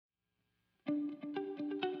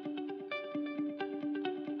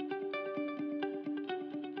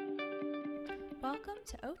Welcome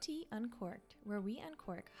to OT Uncorked, where we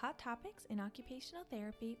uncork hot topics in occupational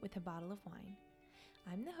therapy with a bottle of wine.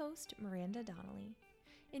 I'm the host, Miranda Donnelly.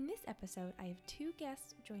 In this episode, I have two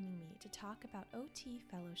guests joining me to talk about OT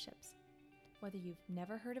fellowships. Whether you've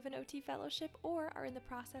never heard of an OT fellowship or are in the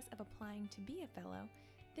process of applying to be a fellow,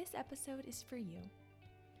 this episode is for you.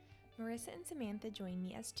 Marissa and Samantha join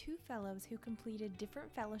me as two fellows who completed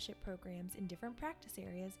different fellowship programs in different practice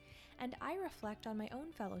areas, and I reflect on my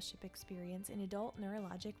own fellowship experience in adult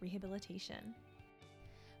neurologic rehabilitation.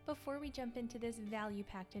 Before we jump into this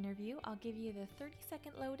value-packed interview, I'll give you the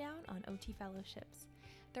 30-second lowdown on OT fellowships.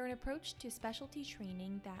 They're an approach to specialty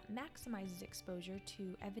training that maximizes exposure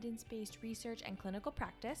to evidence-based research and clinical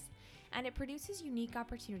practice, and it produces unique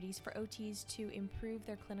opportunities for OTs to improve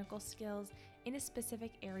their clinical skills in a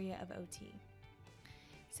specific area of OT.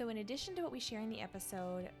 So in addition to what we share in the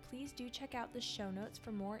episode, please do check out the show notes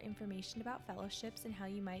for more information about fellowships and how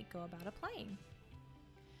you might go about applying.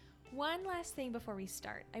 One last thing before we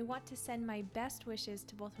start, I want to send my best wishes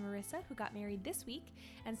to both Marissa, who got married this week,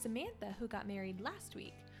 and Samantha, who got married last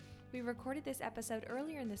week. We recorded this episode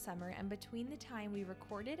earlier in the summer, and between the time we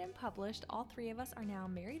recorded and published, all three of us are now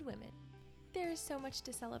married women. There is so much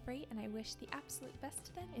to celebrate, and I wish the absolute best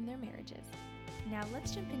to them in their marriages. Now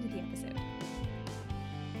let's jump into the episode.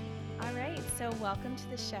 All right, so welcome to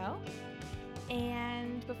the show.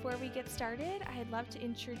 And before we get started, I'd love to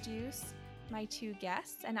introduce my two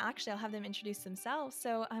guests, and actually I'll have them introduce themselves.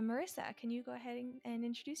 So Marissa, can you go ahead and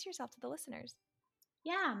introduce yourself to the listeners?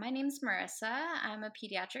 Yeah, my name's Marissa. I'm a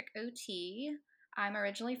pediatric OT. I'm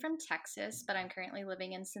originally from Texas, but I'm currently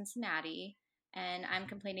living in Cincinnati, and I'm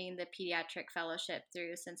completing the pediatric fellowship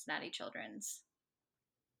through Cincinnati Children's.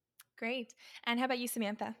 Great. And how about you,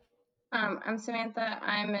 Samantha? I'm Samantha.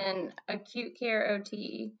 I'm an acute care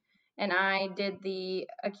OT, and I did the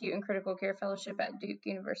acute and critical care fellowship at Duke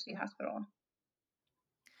University Hospital.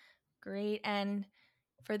 Great. And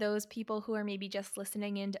for those people who are maybe just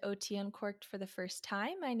listening into OT Uncorked for the first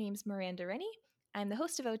time, my name's Miranda Rennie. I'm the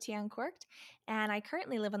host of OT Uncorked, and I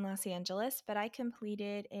currently live in Los Angeles, but I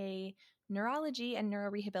completed a neurology and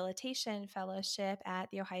neurorehabilitation fellowship at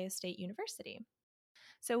The Ohio State University.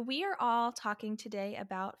 So we are all talking today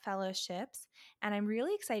about fellowships, and I'm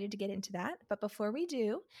really excited to get into that. But before we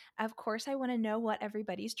do, of course, I want to know what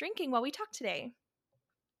everybody's drinking while we talk today.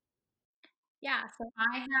 Yeah, so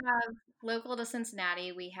I have, local to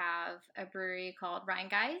Cincinnati, we have a brewery called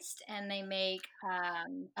Rheingeist, and they make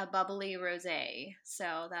a bubbly rosé.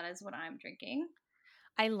 So that is what I'm drinking.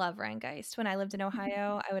 I love Rheingeist. When I lived in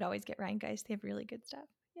Ohio, I would always get Rheingeist. They have really good stuff.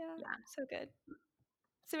 Yeah, so good.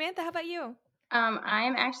 Samantha, how about you?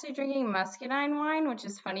 I'm actually drinking muscadine wine, which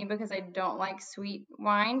is funny because I don't like sweet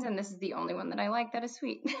wines, and this is the only one that I like that is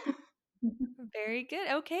sweet. Very good.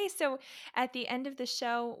 Okay, so at the end of the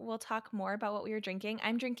show, we'll talk more about what we were drinking.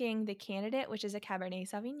 I'm drinking the Candidate, which is a Cabernet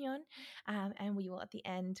Sauvignon, and we will at the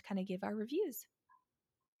end kind of give our reviews.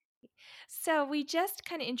 So we just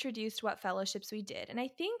kind of introduced what fellowships we did, and I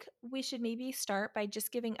think we should maybe start by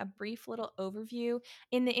just giving a brief little overview.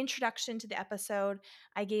 In the introduction to the episode,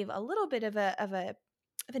 I gave a little bit of an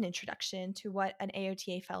introduction to what an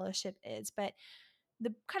AOTA fellowship is, but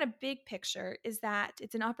the kind of big picture is that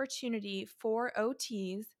it's an opportunity for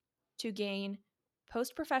OTs to gain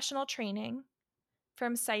post-professional training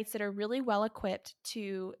from sites that are really well equipped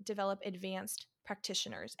to develop advanced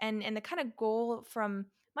practitioners. And the kind of goal from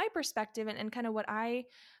my perspective and kind of what I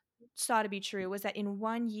saw to be true was that in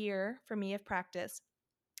 1 year for me of practice,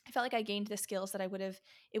 I felt like I gained the skills that it would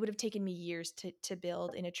have taken me years to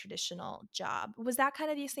build in a traditional job. Was that kind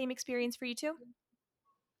of the same experience for you too?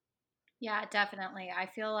 Yeah, definitely. I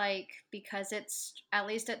feel like because it's, at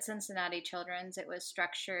least at Cincinnati Children's, it was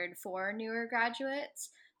structured for newer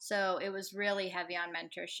graduates. So it was really heavy on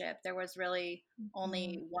mentorship. There was really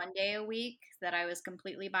only 1 day a week that I was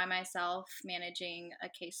completely by myself managing a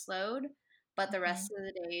caseload. But the rest of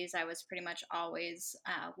the days, I was pretty much always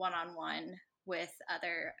one on one with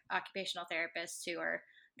other occupational therapists who are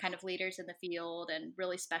kind of leaders in the field and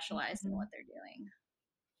really specialize in what they're doing.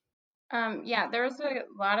 Yeah, there was a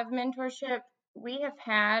lot of mentorship. We have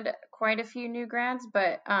had quite a few new grads,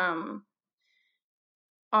 but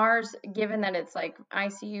ours, given that it's like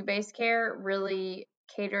ICU-based care, really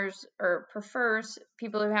caters or prefers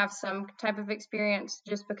people who have some type of experience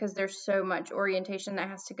just because there's so much orientation that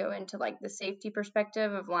has to go into like the safety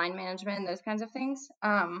perspective of line management and those kinds of things.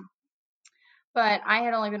 But I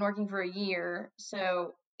had only been working for a year,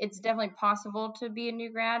 so it's definitely possible to be a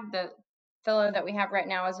new grad. The fellow that we have right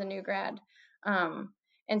now is a new grad.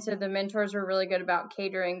 And so the mentors are really good about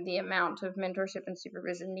catering the amount of mentorship and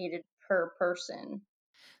supervision needed per person.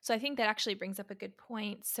 So I think that actually brings up a good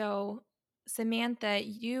point. So Samantha,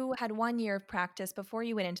 you had 1 year of practice before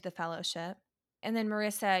you went into the fellowship. And then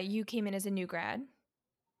Marissa, you came in as a new grad.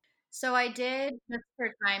 So I did, just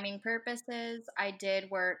for timing purposes, I did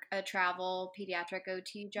work a travel pediatric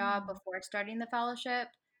OT job Mm. before starting the fellowship.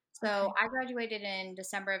 So Okay. I graduated in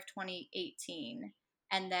December of 2018.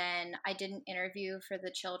 And then I didn't interview for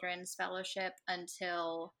the children's fellowship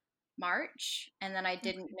until March. And then I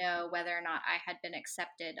didn't Okay. know whether or not I had been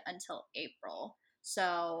accepted until April.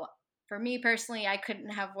 So for me personally, I couldn't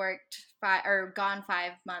have worked gone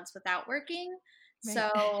 5 months without working. Right.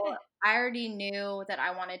 So I already knew that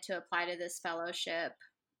I wanted to apply to this fellowship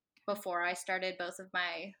before I started both of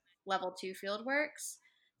my level 2 field works.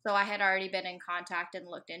 So I had already been in contact and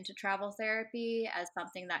looked into travel therapy as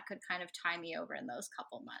something that could kind of tie me over in those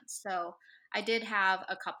couple months. So I did have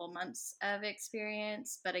a couple months of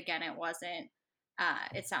experience, but again, it wasn't,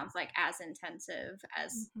 it sounds like as intensive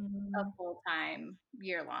as a Mhm. full time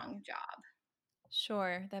year long job.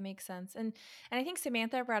 Sure, that makes sense. And I think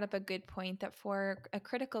Samantha brought up a good point that for a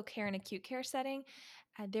critical care and acute care setting,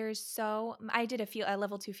 I did a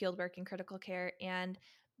level 2 field work in critical care, and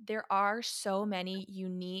there are so many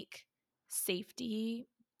unique safety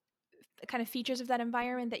kind of features of that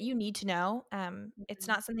environment that you need to know. It's Mhm.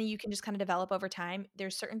 not something you can just kind of develop over time.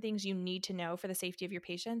 There's certain things you need to know for the safety of your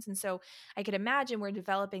patients. And so I could imagine we're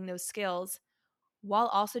developing those skills while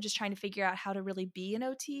also just trying to figure out how to really be an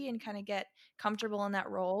OT and kind of get comfortable in that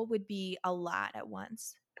role would be a lot at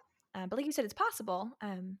once. But like you said, it's possible.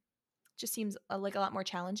 Just seems like a lot more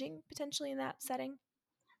challenging potentially in that setting.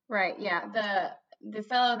 Right. Yeah. The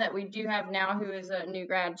fellow that we do have now, who is a new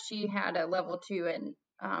grad, she had a level 2 in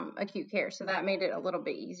acute care, so that made it a little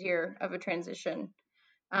bit easier of a transition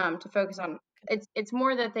to focus on. It's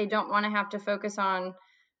more that they don't want to have to focus on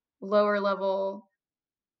lower level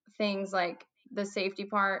things like the safety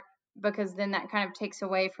part, because then that kind of takes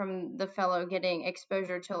away from the fellow getting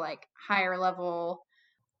exposure to like higher level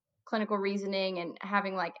clinical reasoning and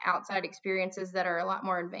having like outside experiences that are a lot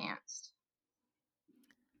more advanced.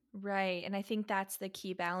 Right. And I think that's the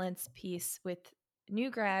key balance piece with new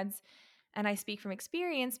grads. And I speak from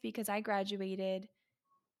experience because I graduated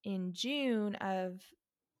in I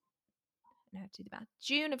have to do the math,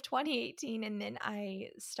 June of 2018. And then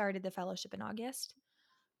I started the fellowship in August.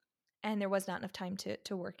 And there was not enough time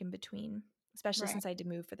to work in between, especially Right. since I had to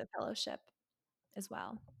move for the fellowship as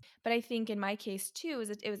well. But I think in my case too,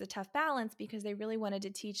 it was a tough balance because they really wanted to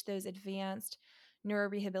teach those advanced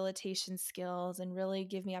neurorehabilitation skills and really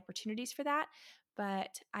give me opportunities for that.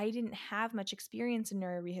 But I didn't have much experience in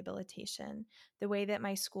neurorehabilitation. The way that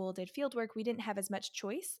my school did fieldwork, we didn't have as much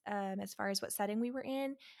choice as far as what setting we were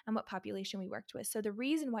in and what population we worked with. So the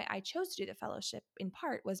reason why I chose to do the fellowship in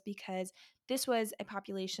part was because this was a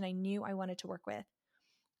population I knew I wanted to work with.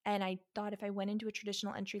 And I thought if I went into a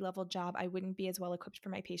traditional entry level job, I wouldn't be as well equipped for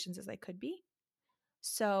my patients as I could be.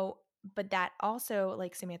 So, but that also,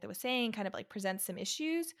 like Samantha was saying, kind of like presents some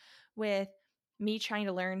issues with me trying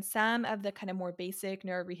to learn some of the kind of more basic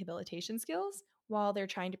neurorehabilitation skills while they're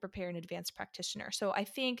trying to prepare an advanced practitioner. So I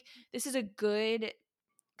think this is a good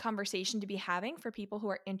conversation to be having for people who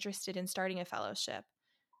are interested in starting a fellowship.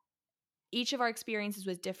 Each of our experiences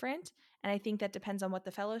was different. And I think that depends on what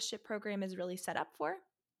the fellowship program is really set up for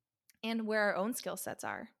and where our own skill sets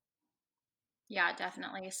are. Yeah,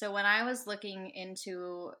 definitely. So when I was looking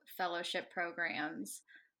into fellowship programs,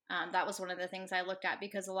 that was one of the things I looked at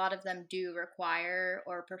because a lot of them do require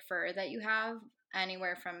or prefer that you have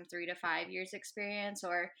anywhere from 3 to 5 years experience,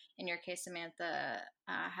 or in your case, Samantha,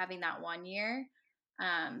 having that 1 year.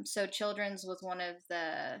 So Children's was one of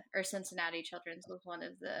or Cincinnati Children's was one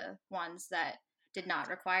of the ones that did not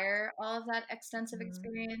require all of that extensive Mm.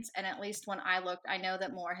 experience. And at least when I looked, I know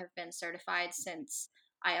that more have been certified since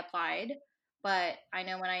I applied. But I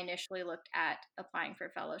know when I initially looked at applying for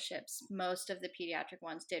fellowships, most of the pediatric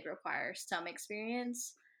ones did require some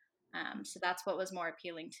experience. So that's what was more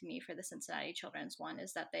appealing to me for the Cincinnati Children's one,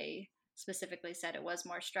 is that they specifically said it was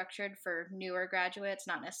more structured for newer graduates,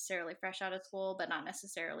 not necessarily fresh out of school, but not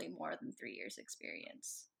necessarily more than 3 years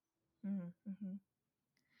experience. Mm-hmm.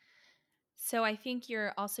 So I think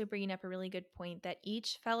you're also bringing up a really good point that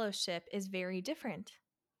each fellowship is very different.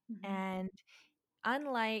 Mm-hmm. And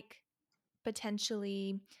unlike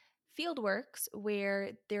potentially fieldworks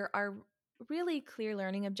where there are really clear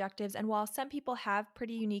learning objectives, and while some people have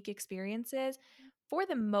pretty unique experiences, for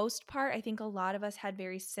the most part, I think a lot of us had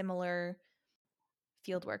very similar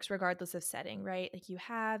fieldworks regardless of setting, right? Like you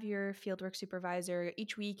have your fieldwork supervisor.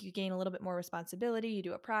 Each week you gain a little bit more responsibility. You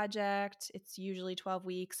do a project. It's usually 12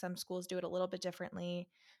 weeks. Some schools do it a little bit differently.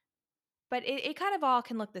 But it kind of all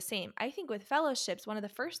can look the same. I think with fellowships, one of the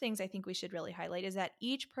first things I think we should really highlight is that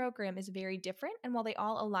each program is very different. And while they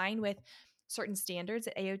all align with certain standards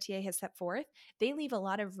that AOTA has set forth, they leave a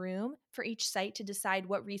lot of room for each site to decide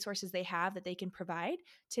what resources they have that they can provide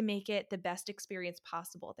to make it the best experience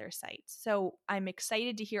possible at their sites. So I'm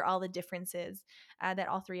excited to hear all the differences that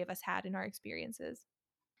all three of us had in our experiences.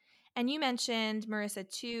 And you mentioned, Marissa,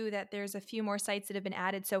 too, that there's a few more sites that have been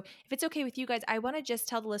added. So if it's okay with you guys, I want to just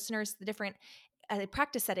tell the listeners the different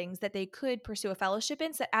practice settings that they could pursue a fellowship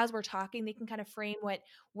in. So as we're talking, they can kind of frame what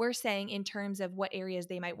we're saying in terms of what areas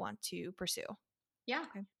they might want to pursue. Yeah.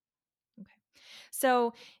 Okay.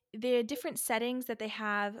 So the different settings that they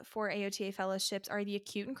have for AOTA fellowships are the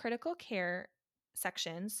acute and critical care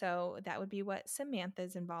section. So that would be what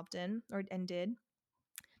Samantha's involved in and did.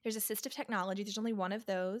 There's assistive technology. There's only one of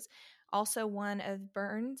those. Also one of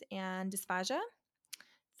burns and dysphagia.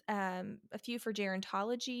 A few for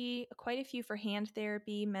gerontology, quite a few for hand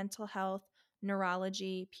therapy, mental health,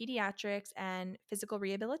 neurology, pediatrics, and physical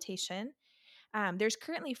rehabilitation. There's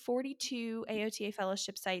currently 42 AOTA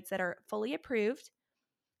fellowship sites that are fully approved,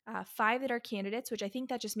 5 that are candidates, which I think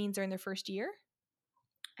that just means they're in their first year.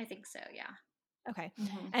 I think so, yeah. Okay.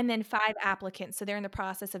 Mm-hmm. And then 5 applicants. So they're in the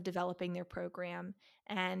process of developing their program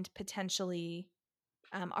and potentially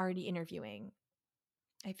already interviewing.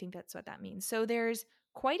 I think that's what that means. So there's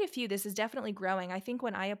quite a few. This is definitely growing. I think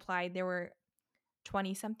when I applied, there were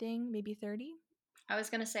 20 something, maybe 30. I was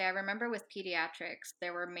going to say, I remember with pediatrics,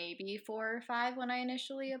 there were maybe 4 or 5 when I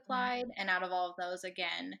initially applied. And out of all of those,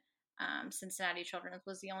 again, Cincinnati Children's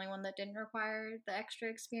was the only one that didn't require the extra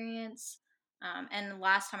experience. And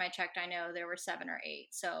last time I checked, I know there were 7 or 8.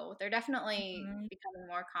 So they're definitely Mhm. becoming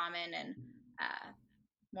more common and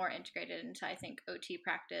more integrated into, I think, OT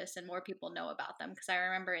practice, and more people know about them. Because I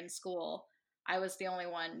remember in school, I was the only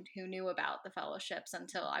one who knew about the fellowships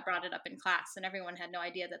until I brought it up in class, and everyone had no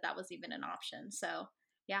idea that that was even an option. So,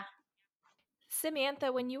 yeah.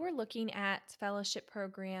 Samantha, when you were looking at fellowship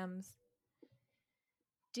programs,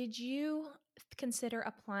 did you consider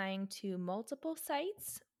applying to multiple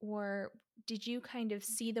sites, or did you kind of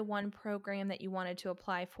see the one program that you wanted to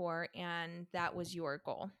apply for and that was your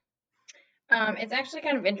goal? It's actually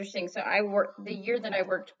kind of interesting. So I worked the year that I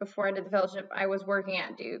worked before I did the fellowship, I was working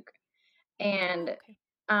at Duke, and Okay.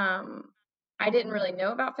 I didn't really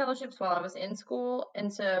know about fellowships while I was in school.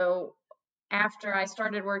 And so after I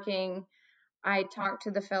started working, I talked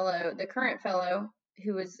to the current fellow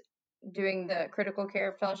who was doing the critical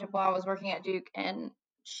care fellowship while I was working at Duke, and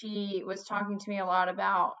she was talking to me a lot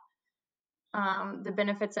about the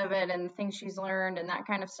benefits of it and the things she's learned and that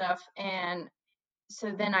kind of stuff. And so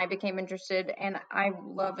then I became interested, and I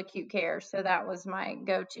love acute care, so that was my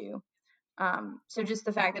go-to. So just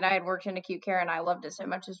the fact that I had worked in acute care and I loved it so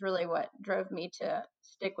much is really what drove me to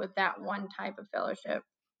stick with that one type of fellowship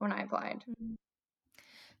when I applied. Mhm.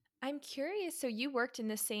 I'm curious. So you worked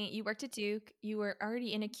you worked at Duke, you were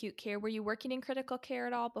already in acute care. Were you working in critical care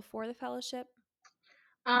at all before the fellowship?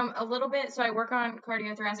 A little bit. So I work on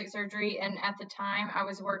cardiothoracic surgery, and at the time I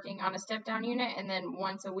was working on a step down unit, and then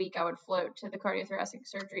once a week I would float to the cardiothoracic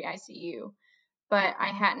surgery ICU. But I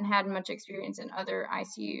hadn't had much experience in other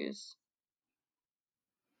ICUs.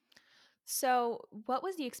 So, what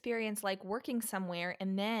was the experience like working somewhere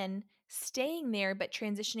and then staying there but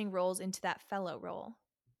transitioning roles into that fellow role?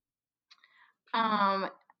 Um,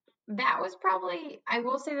 that was probably, I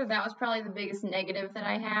will say that that was probably the biggest negative that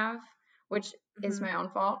I have, which is Hmm. my own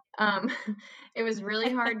fault. It was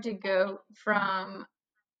really hard to go from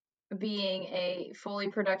being a fully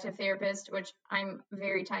productive therapist, which I'm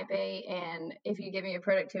very type A, and if you give me a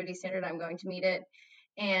productivity standard, I'm going to meet it.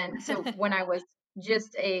 And so when I was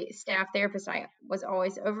just a staff therapist, I was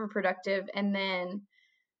always overproductive. And then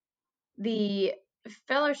the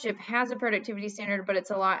fellowship has a productivity standard, but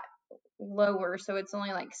it's a lot lower. So it's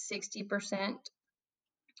only like 60%,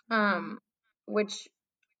 Hmm. um, which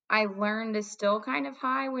I learned is still kind of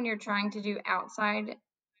high when you're trying to do outside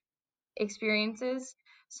experiences.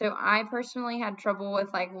 So I personally had trouble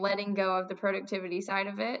with like letting go of the productivity side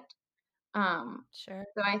of it. Um, Sure.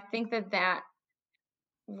 so I think that that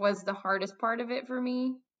was the hardest part of it for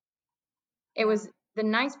me. It Yeah. was the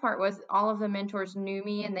nice part was all of the mentors knew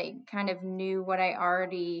me and they kind of knew what I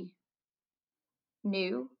already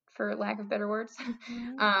knew, for lack of better words.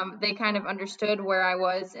 Mhm. They kind of understood where I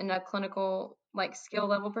was in a clinical like skill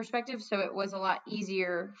level perspective, so it was a lot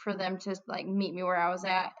easier for them to like meet me where I was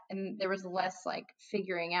at, and there was less like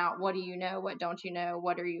figuring out what do you know, what don't you know,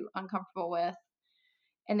 what are you uncomfortable with,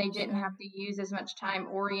 and they didn't have Sure. to use as much time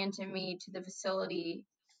orienting me to the facility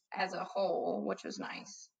as a whole, which was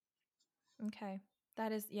nice. Okay.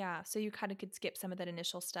 That is, yeah. So you kind of could skip some of that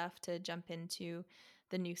initial stuff to jump into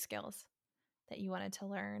the new skills that you wanted to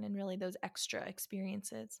learn and really those extra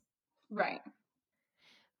experiences. Right.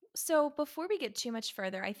 So before we get too much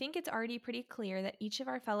further, I think it's already pretty clear that each of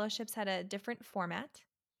our fellowships had a different format,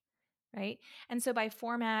 right? And so by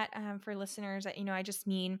format, for listeners, I just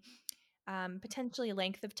mean potentially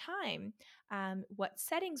length of time, what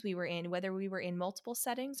settings we were in, whether we were in multiple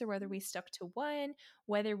settings or whether we stuck to one,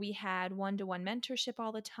 whether we had one-to-one mentorship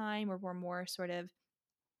all the time or were more sort of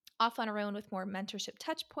off on our own with more mentorship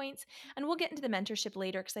touch points. And we'll get into the mentorship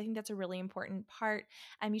later because I think that's a really important part.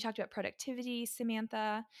 You talked about productivity,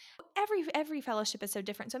 Samantha. Every fellowship is so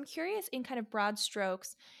different. So I'm curious in kind of broad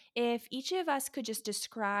strokes, if each of us could just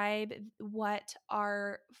describe what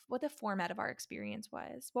the format of our experience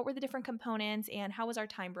was. What were the different components and how was our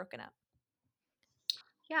time broken up?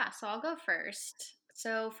 Yeah, so I'll go first.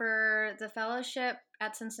 So for the fellowship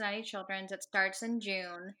at Cincinnati Children's, it starts in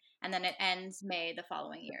June and then it ends May the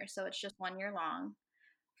following year. So it's just 1 year long.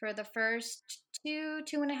 For the first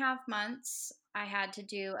 2.5 months, I had to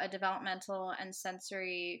do a developmental and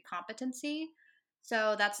sensory competency.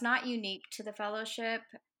 So that's not unique to the fellowship.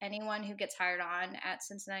 Anyone who gets hired on at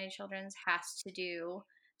Cincinnati Children's has to do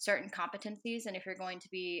certain competencies. And if you're going to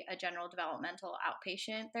be a general developmental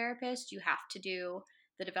outpatient therapist, you have to do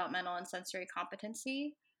the developmental and sensory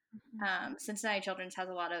competency. Cincinnati Children's has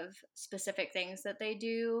a lot of specific things that they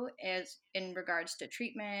do is in regards to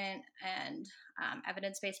treatment and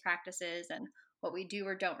evidence-based practices and what we do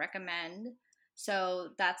or don't recommend. So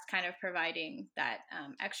that's kind of providing that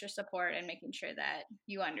extra support and making sure that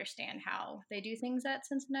you understand how they do things at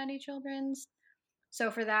Cincinnati Children's.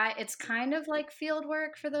 So for that, it's kind of like field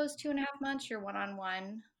work for those 2.5 months. You're one on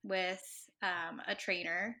one with a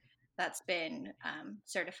trainer that's been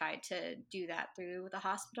certified to do that through the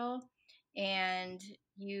hospital. And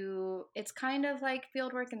it's kind of like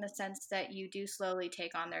field work in the sense that you do slowly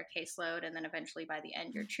take on their caseload, and then eventually by the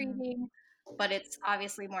end, you're Mm-hmm. treating. But it's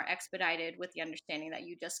obviously more expedited with the understanding that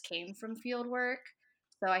you just came from field work.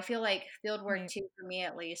 So I feel like field work, Right. too, for me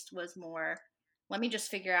at least, was more let me just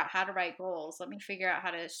figure out how to write goals. Let me figure out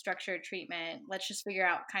how to structure treatment. Let's just figure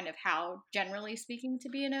out kind of how, generally speaking, to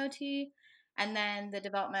be an OT. And then the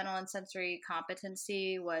developmental and sensory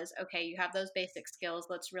competency was okay, you have those basic skills.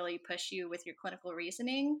 Let's really push you with your clinical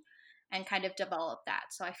reasoning and kind of develop that.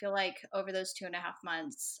 So I feel like over those 2.5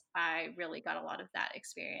 months, I really got a lot of that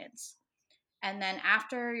experience. And then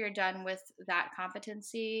after you're done with that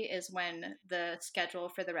competency is when the schedule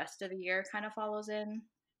for the rest of the year kind of follows in.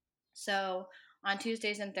 So on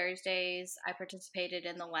Tuesdays and Thursdays, I participated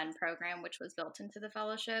in the LEN program, which was built into the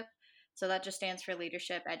fellowship. So that just stands for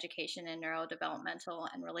Leadership, Education, and Neurodevelopmental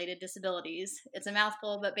and Related Disabilities. It's a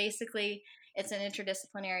mouthful, but basically it's an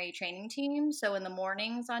interdisciplinary training team. So in the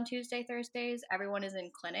mornings on Tuesday, Thursdays, everyone is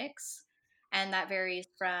in clinics. And that varies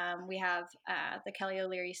from, we have the Kelly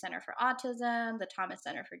O'Leary Center for Autism, the Thomas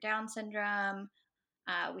Center for Down Syndrome,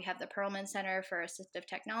 we have the Perlman Center for Assistive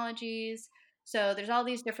Technologies. So there's all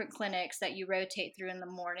these different clinics that you rotate through in the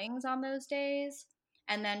mornings on those days.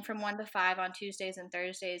 And then from 1 to 5 on Tuesdays and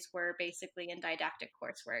Thursdays, we're basically in didactic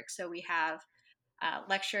coursework. So we have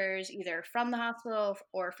lectures either from the hospital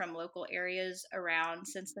or from local areas around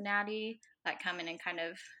Cincinnati that come in and kind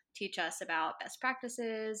of teach us about best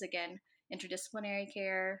practices, again, interdisciplinary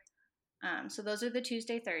care. So those are the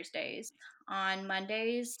Tuesday, Thursdays. On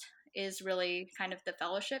Mondays is really kind of the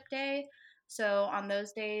fellowship day. So on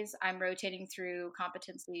those days, I'm rotating through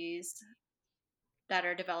competencies that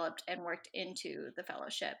are developed and worked into the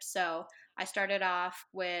fellowship. So I started off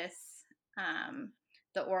with um,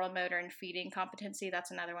 the oral motor and feeding competency.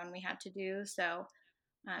 That's another one we had to do. So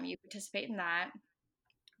you participate in that.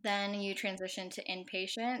 Then you transition to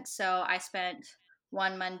inpatient. So I spent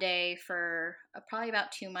one Monday for probably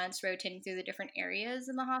about 2 months rotating through the different areas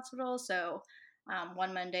in the hospital. So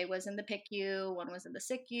one Monday was in the PICU, one was in the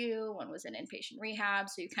SICU, one was in inpatient rehab.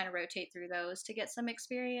 So you kind of rotate through those to get some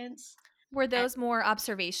experience. Were And those more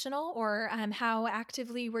observational or how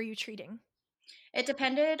actively were you treating? it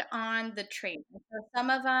depended on the training. So some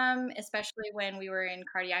of them, especially when we were in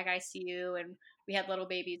cardiac ICU and we had little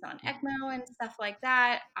babies on ECMO and stuff like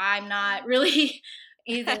that, I'm not really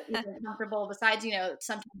even comfortable. Besides,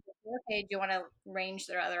 sometimes okay, do you want to range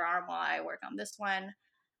their other arm while I work on this one?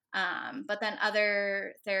 But then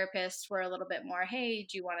other therapists were a little bit more, hey,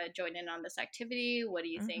 do you want to join in on this activity? What do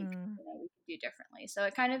you think Mm-hmm. we could do differently? So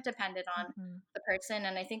it kind of depended on Mm-hmm. the person,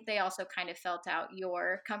 and I think they also kind of felt out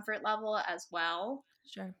your comfort level as well.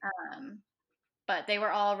 Sure. Um, but they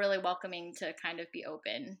were all really welcoming to kind of be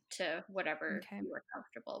open to whatever Okay. you were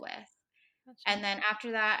comfortable with. Gotcha. And then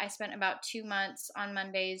after that, I spent about 2 months on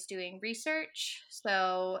Mondays doing research.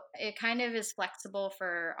 So it kind of is flexible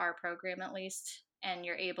for our program, at least. And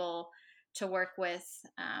you're able to work with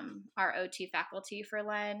our OT faculty for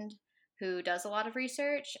Lend, who does a lot of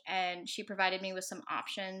research. And she provided me with some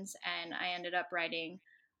options. And I ended up writing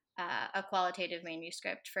a qualitative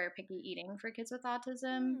manuscript for picky eating for kids with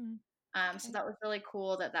autism. So Okay. that was really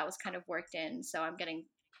cool that was kind of worked in. So I'm getting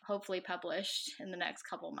hopefully published in the next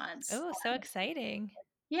couple months. Oh, so exciting.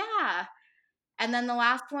 Yeah. And then the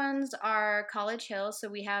last ones are College Hill. So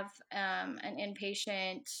we have an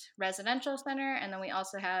inpatient residential center, and then we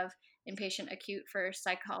also have inpatient acute for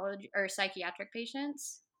psychology or psychiatric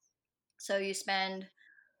patients. So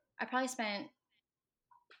I probably spent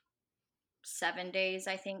 7 days,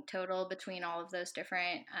 I think, total between all of those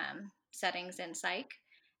different settings in psych.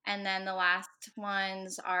 And then the last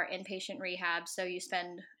ones are inpatient rehab. So you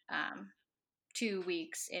spend 2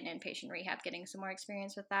 weeks in inpatient rehab getting some more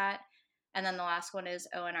experience with that. And then the last one is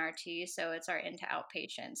ONRT. So it's our into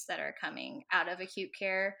outpatients that are coming out of acute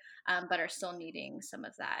care, but are still needing some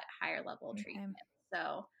of that higher level Okay. treatment.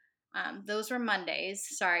 So those were Mondays.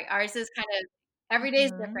 Sorry, ours is kind of every day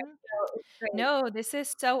is different. So it's great. No, this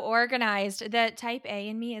is so organized. The type A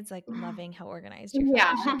in me is like loving how organized your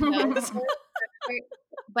Yeah, fellowship no, is. it's so structured,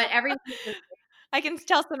 but every week is I can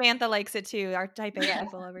tell Samantha likes it too, our type A yes,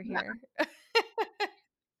 people over yeah. here.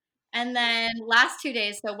 And then last 2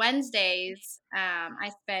 days, so Wednesdays, I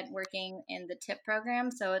spent working in the TIP program.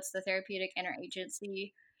 So it's the Therapeutic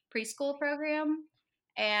Interagency Preschool Program.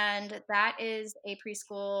 And that is a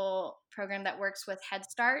preschool program that works with Head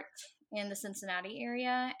Start in the Cincinnati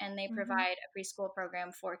area. And they provide a preschool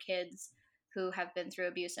program for kids who have been through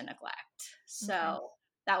abuse and neglect. So Okay.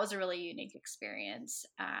 that was a really unique experience.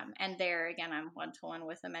 And there, again, I'm one to one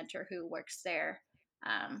with a mentor who works there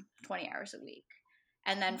 20 hours a week.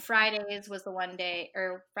 And then Fridays were the one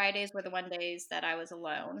days that I was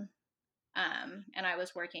alone. And I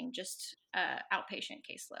was working just outpatient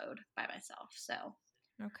caseload by myself. So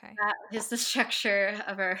Okay. that is the structure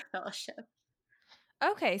of our fellowship.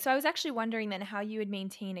 Okay. So I was actually wondering then how you would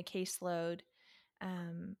maintain a caseload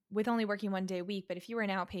with only working 1 day a week. But if you were an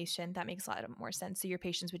outpatient, that makes a lot more sense. So your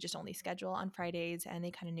patients would just only schedule on Fridays and they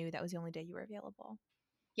kind of knew that was the only day you were available.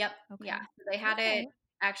 Yep. Okay. Yeah. So they had Okay. it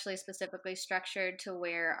actually specifically structured to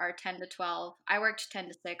where our 10 to 12, I worked 10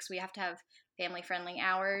 to 6. We have to have family friendly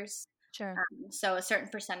hours. Sure. So a certain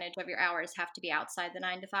percentage of your hours have to be outside the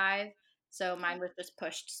 9 to 5. So mine was just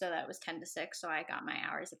pushed so that it was 10 to 6. So I got my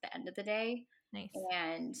hours at the end of the day. Nice.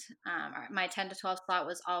 And my 10 to 12 slot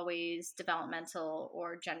was always developmental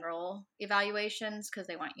or general evaluations because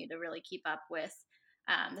they want you to really keep up with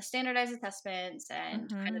the standardized assessments and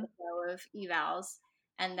kind of the flow of evals.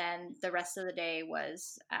 And then the rest of the day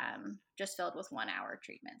was just filled with 1 hour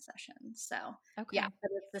treatment sessions. So, Okay. yeah,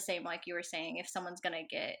 but it's the same like you were saying. If someone's going to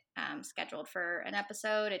get scheduled for an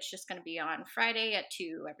episode, it's just going to be on Friday at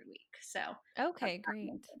 2 every week. So, Okay,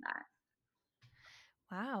 great. that.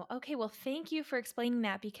 Wow. Okay. Well, thank you for explaining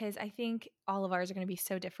that because I think all of ours are going to be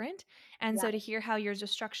so different. And Yeah. so to hear how yours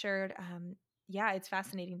is structured, yeah, it's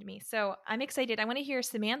fascinating to me. So I'm excited. I want to hear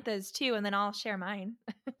Samantha's too, and then I'll share mine.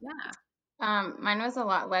 Yeah. Mine was a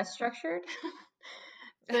lot less structured.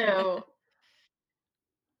 So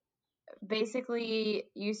basically,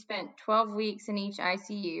 you spent 12 weeks in each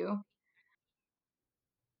ICU.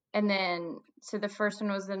 And then, so the first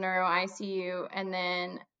one was the neuro ICU. And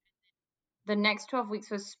then the next 12 weeks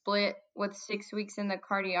was split with 6 weeks in the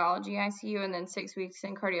cardiology ICU and then 6 weeks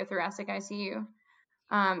in cardiothoracic ICU.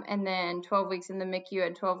 And then 12 weeks in the MICU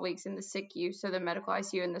and 12 weeks in the SICU, so the medical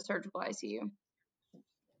ICU and the surgical ICU.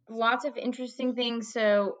 Lots of interesting things.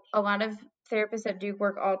 So a lot of therapists at Duke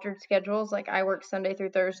work altered schedules. Like I work Sunday through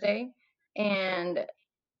Thursday. And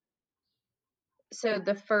so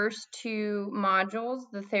the first 2 modules,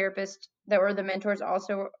 the therapists that were the mentors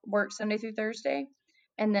also work Sunday through Thursday.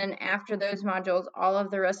 And then after those modules, all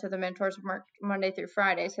of the rest of the mentors work Monday through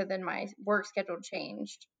Friday. So then my work schedule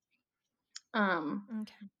changed,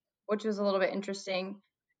 Okay. which was a little bit interesting.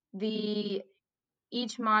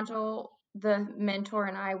 Each module, the mentor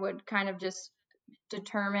and I would kind of just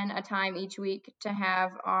determine a time each week to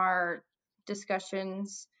have our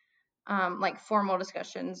discussions, like formal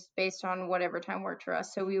discussions based on whatever time worked for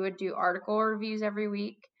us. So we would do article reviews every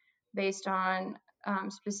week based on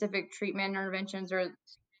specific treatment interventions or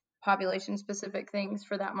population specific things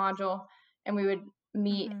for that module. And we would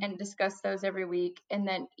meet and discuss those every week. And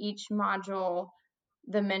then each module,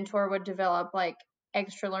 the mentor would develop like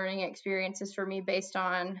extra learning experiences for me based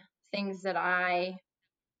on things that I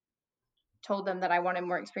told them that I wanted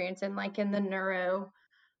more experience in. Like in the neuro,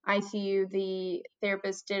 ICU, the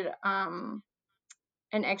therapist did an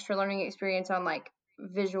extra learning experience on like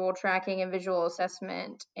visual tracking and visual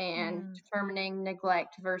assessment and determining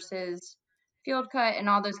neglect versus field cut and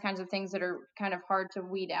all those kinds of things that are kind of hard to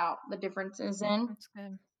weed out the differences in. That's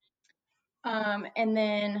good. And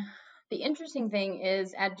then the interesting thing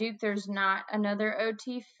is at Duke, there's not another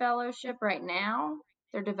OT fellowship right now.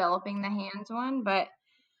 They're developing the hands one, but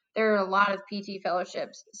there are a lot of PT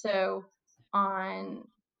fellowships. So on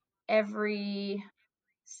every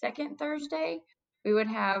second Thursday, we would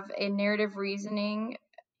have a narrative reasoning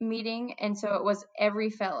meeting. And so it was every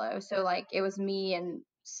fellow. So like it was me and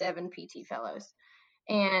 7 PT fellows.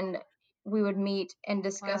 And we would meet and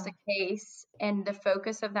discuss a case. And the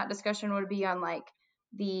focus of that discussion would be on like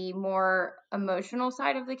the more emotional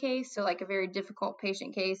side of the case. So like a very difficult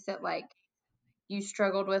patient case that like you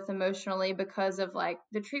struggled with emotionally because of like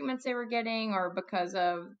the treatments they were getting or because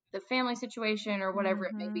of the family situation or whatever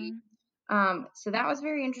it may be. So that was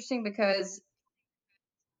very interesting because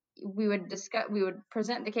we would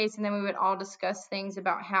present the case and then we would all discuss things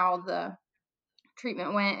about how the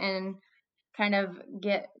treatment went and kind of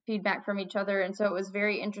get feedback from each other. And so it was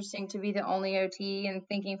very interesting to be the only OT and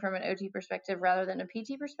thinking from an OT perspective rather than a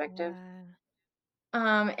PT perspective.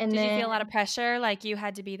 And did then you feel a lot of pressure, like you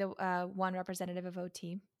had to be the one representative of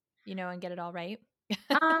OT, and get it all right?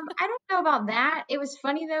 I don't know about that. It was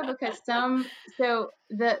funny though because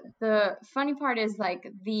the funny part is like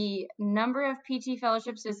the number of PT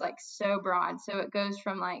fellowships is like so broad. So it goes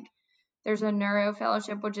from like there's a neuro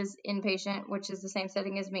fellowship which is inpatient, which is the same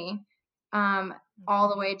setting as me, all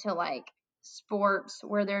the way to like sports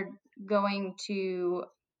where they're going to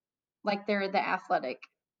like they're the athletic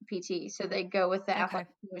PT, so they go with the athletic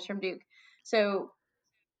coach from Duke. So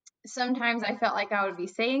sometimes I felt like I would be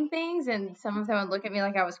saying things and some of them would look at me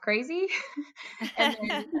like I was crazy.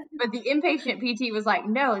 But the inpatient PT was like,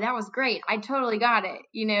 no, that was great. I totally got it.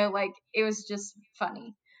 Like it was just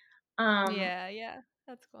funny. Yeah.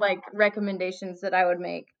 That's cool. Like recommendations that I would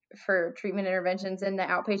make for treatment interventions in the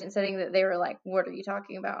outpatient setting that they were like, what are you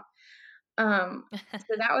talking about?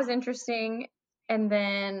 So that was interesting. And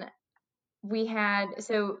then we had,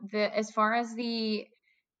 as far as the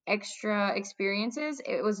extra experiences,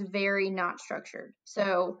 it was very not structured.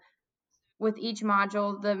 So with each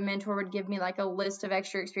module, the mentor would give me like a list of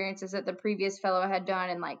extra experiences that the previous fellow had done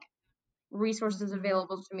and like resources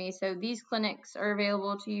available to me. So these clinics are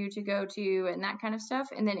available to you to go to and that kind of stuff.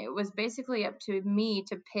 And then it was basically up to me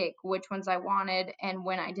to pick which ones I wanted and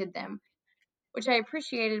when I did them, which I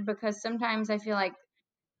appreciated because sometimes I feel like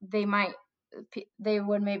they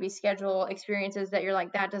would maybe schedule experiences that you're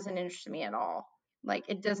like, that doesn't interest me at all. Like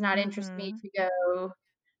it does not interest me to go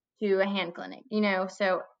to a hand clinic,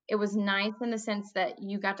 so it was nice in the sense that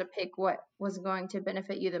you got to pick what was going to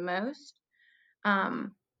benefit you the most.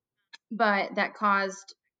 But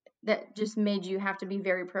that just made you have to be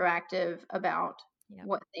very proactive about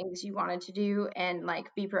what things you wanted to do and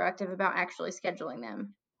like be proactive about actually scheduling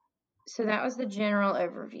them. So that was the general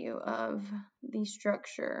overview of the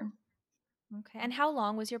structure. Okay. And how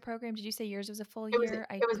long was your program? Did you say yours was a full year?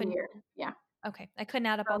 It was a year. Yeah. Okay. I couldn't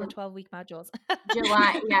add up all the 12-week modules.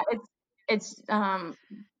 July. Yeah. It's the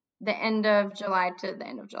end of July to the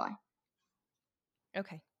end of July.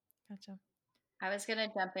 Okay. Gotcha. I was going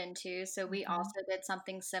to jump in too. So we also did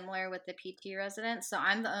something similar with the PT residents. So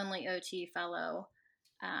I'm the only OT fellow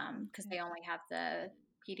because they only have the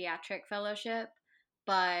pediatric fellowship.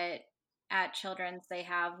 But at Children's, they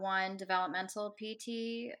have one developmental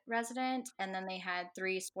PT resident, and then they had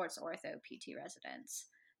 3 sports ortho PT residents.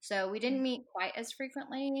 So we didn't meet quite as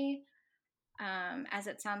frequently as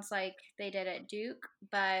it sounds like they did at Duke,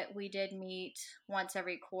 but we did meet once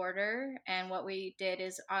every quarter. And what we did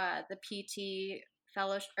is the PT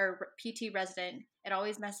fellowship or PT resident. It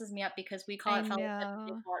always messes me up because we call it fellowship,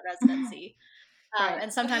 they call it residency. Right.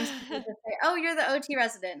 And sometimes people just say, "Oh, you're the OT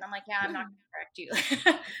resident," and I'm like, "Yeah, I'm not going to correct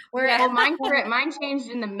you." Well, mine changed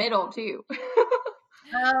in the middle too.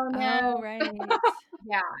 Oh no! Oh, right.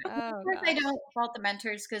 Yeah. Oh, of course, I don't fault the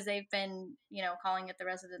mentors because they've been, calling it the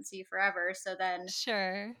residency forever. So then,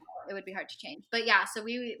 sure, it would be hard to change. But yeah, so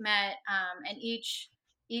we met, and each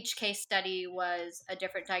case study was a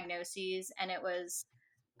different diagnosis, and it was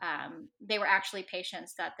they were actually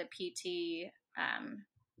patients that the PT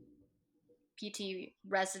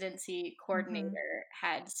residency coordinator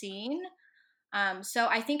had seen. So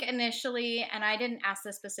I think initially, and I didn't ask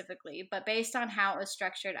this specifically, but based on how it was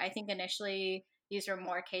structured, I think initially these were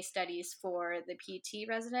more case studies for the PT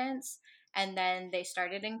residents, and then they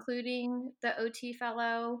started including the OT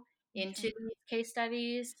fellow into these case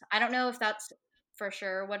studies. I don't know if that's for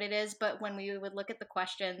sure what it is, but when we would look at the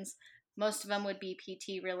questions, most of them would be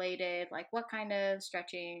PT related, like what kind of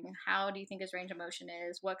stretching, how do you think his range of motion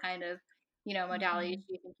is, what kind of, modalities Mm-hmm.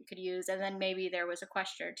 do you think you could use? And then maybe there was a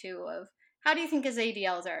question or two of how do you think his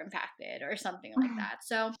ADLs are impacted or something like that.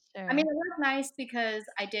 So, I mean, Sure. it was nice because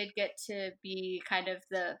I did get to be kind of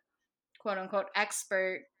the quote unquote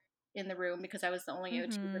expert in the room because I was the only OT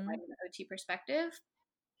Mm-hmm. providing the OT perspective.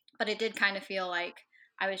 But it did kind of feel like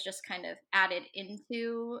I was just kind of added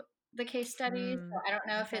into the case studies. So Mm. I don't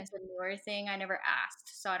know if Okay. it's a newer thing. I never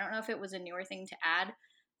asked. So I don't know if it was a newer thing to add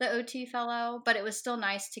the OT fellow, but it was still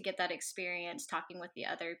nice to get that experience talking with the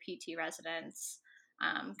other PT residents,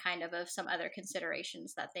 kind of some other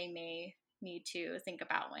considerations that they may need to think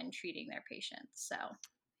about when treating their patients. So,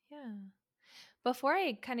 Yeah. Before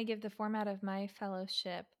I kind of give the format of my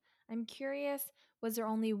fellowship, I'm curious, was there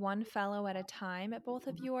only one fellow at a time at both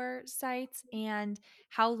of your sites? And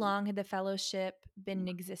how long had the fellowship been in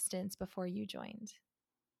existence before you joined?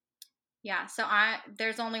 yeah, so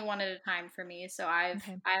there's only one at a time for me. So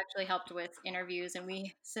Okay. I actually helped with interviews, and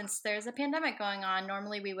since there's a pandemic going on,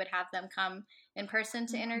 normally we would have them come in person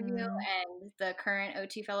to interview, Mm-hmm. and the current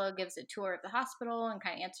OT fellow gives a tour of the hospital and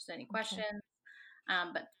kind of answers any Okay. questions.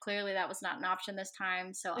 But clearly that was not an option this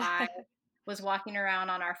time, so I was walking around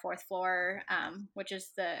on our fourth floor, which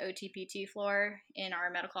is the OTPT floor in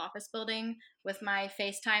our medical office building, with my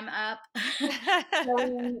FaceTime up.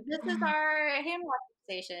 So this is our hand washing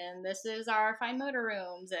station. This is our fine motor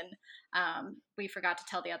rooms, and we forgot to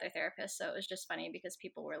tell the other therapist. So it was just funny because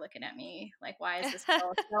people were looking at me like, "Why is this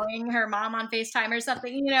girl showing her mom on Facetime or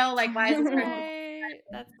something?" Like, why is this person Right.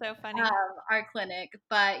 That's so funny. our clinic?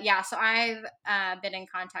 But yeah, so I've been in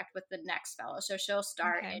contact with the next fellow, so she'll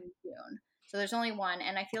start Okay. in June. So there's only one,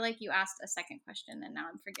 and I feel like you asked a second question, and now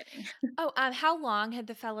I'm forgetting. Oh, how long had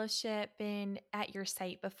the fellowship been at your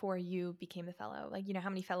site before you became the fellow? Like, how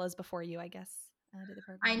many fellows before you, I guess, did the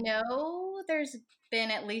I program? know there's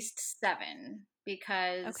been at least 7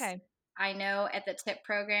 because Okay. I know at the TIP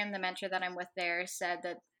program, the mentor that I'm with there said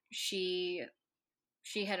that she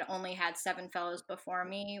she had only had 7 fellows before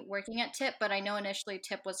me working at TIP, but I know initially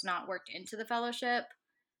TIP was not worked into the fellowship.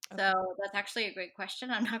 So Okay. that's actually a great question.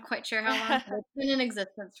 I'm not quite sure how long, but it's been in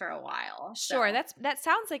existence for a while. Sure, So that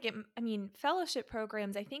sounds like it. I mean, fellowship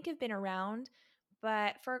programs I think have been around,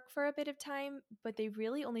 but for a bit of time, but they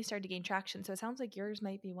really only started to gain traction. So it sounds like yours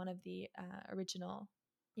might be one of the original,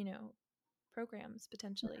 you know, programs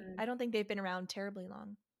potentially. mhm. I don't think they've been around terribly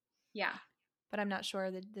long, Yeah. but I'm not sure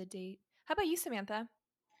the date. How about you, Samantha?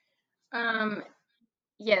 Um,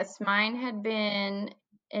 yes, mine had been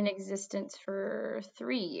in existence for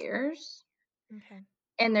 3 years, Okay.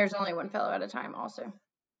 and there's only one fellow at a time, also.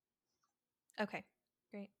 Okay,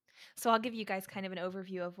 great. So I'll give you guys kind of an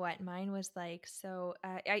overview of what mine was like. So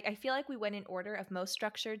I feel like we went in order of most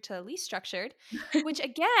structured to least structured, which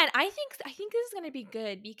again I think this is going to be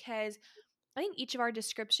good because I think each of our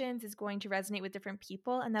descriptions is going to resonate with different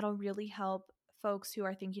people, and that'll really help folks who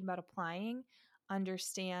are thinking about applying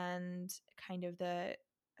understand kind of the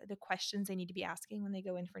questions they need to be asking when they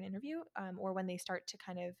go in for an interview, or when they start to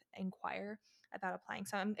kind of inquire about applying.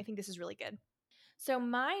 So I think this is really good. So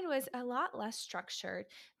mine was a lot less structured.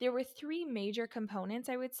 There were three major components,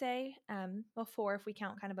 I would say. Well, four if we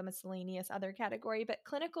count kind of a miscellaneous other category, but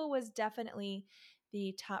clinical was definitely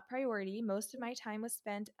the top priority. Most of my time was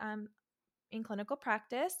spent in clinical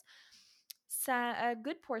practice. So a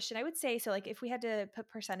good portion, I would say, so like if we had to put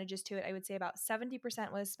percentages to it, I would say about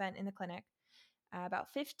 70% was spent in the clinic, about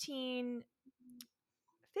 15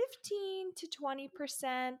 to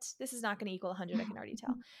 20%. This is not going to equal 100, I can already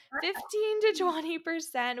tell. 15 to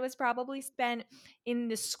 20% was probably spent in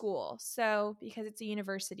the school. So, because it's a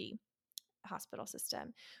university hospital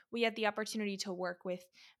system, we had the opportunity to work with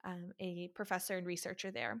a professor and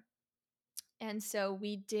researcher there. And so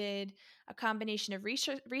we did a combination of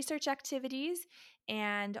research activities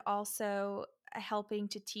and also helping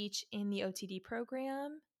to teach in the OTD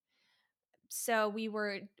program. So we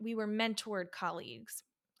were mentored colleagues.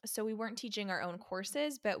 So we weren't teaching our own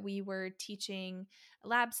courses, but we were teaching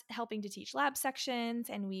labs, helping to teach lab sections,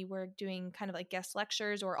 and we were doing kind of like guest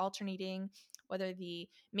lectures or alternating whether the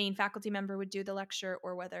main faculty member would do the lecture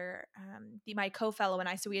or whether my co-fellow and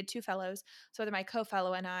I, so we had two fellows, so whether my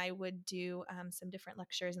co-fellow and I would do some different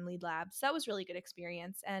lectures and lead labs. So that was really good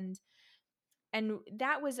experience. And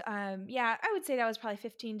that was yeah, I would say that was probably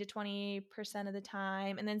 15 to 20% of the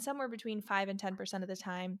time, and then somewhere between 5 and 10% of the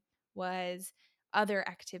time was other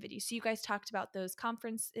activities. So you guys talked about those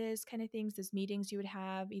conferences kind of things, those meetings you would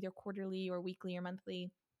have either quarterly or weekly or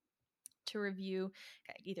monthly to review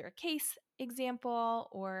either a case example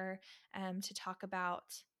or to talk about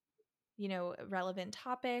relevant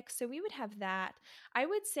topics. So we would have that. I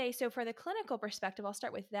would say, so for the clinical perspective, I'll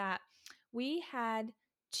start with that. We had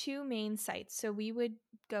two main sites. So we would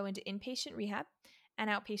go into inpatient rehab and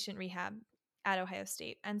outpatient rehab at Ohio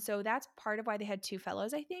State. And so that's part of why they had two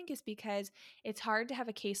fellows, I think, is because it's hard to have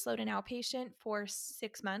a caseload in outpatient for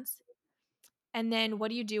 6 months. And then what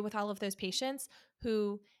do you do with all of those patients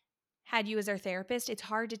who had you as their therapist? It's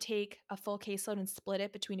hard to take a full caseload and split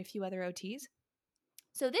it between a few other OTs.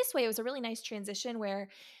 So this way, it was a really nice transition where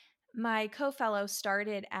my co-fellow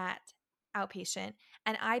started at outpatient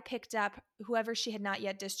and I picked up whoever she had not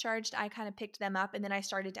yet discharged. I kind of picked them up and then I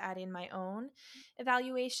started to add in my own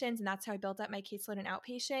evaluations, and that's how I built up my caseload in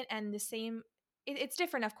outpatient. And the same, it's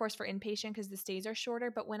different, of course, for inpatient because the stays are shorter.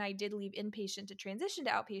 But when I did leave inpatient to transition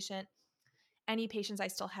to outpatient, any patients I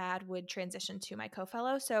still had would transition to my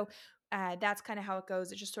co-fellow. So that's kind of how it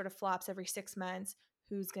goes. It just sort of flops every 6 months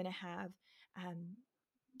who's going to have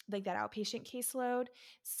like that outpatient caseload.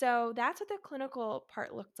 So that's what the clinical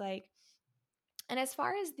part looked like. And as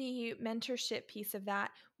far as the mentorship piece of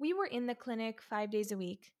that, we were in the clinic 5 days a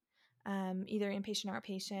week, either inpatient or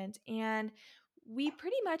outpatient. And we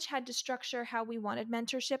pretty much had to structure how we wanted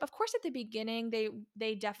mentorship. Of course, at the beginning,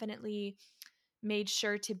 they definitely made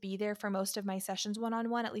sure to be there for most of my sessions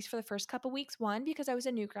one-on-one, at least for the first couple weeks. One, because I was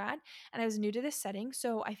a new grad and I was new to this setting.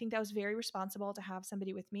 So I think that was very responsible to have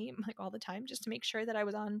somebody with me like all the time, just to make sure that I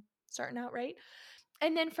was on starting out right.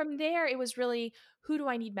 And then from there, it was really, who do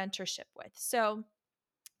I need mentorship with? So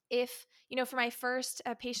if, for my first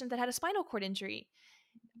patient that had a spinal cord injury,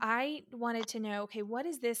 I wanted to know, okay, what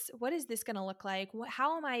is this going to look like?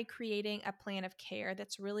 How am I creating a plan of care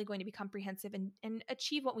that's really going to be comprehensive and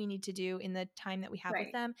achieve what we need to do in the time that we have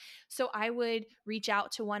with them? So I would reach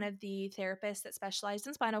out to one of the therapists that specialized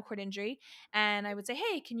in spinal cord injury, and I would say,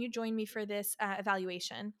 hey, can you join me for this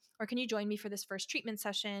evaluation? Or can you join me for this first treatment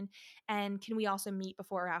session? And can we also meet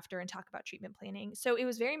before or after and talk about treatment planning? So it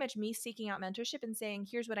was very much me seeking out mentorship and saying,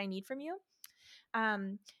 here's what I need from you.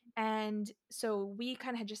 And so we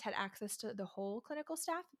kind of had just had access to the whole clinical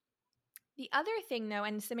staff. The other thing, though,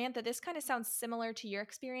 and Samantha, this kind of sounds similar to your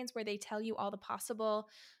experience where they tell you all the possible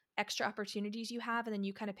extra opportunities you have, and then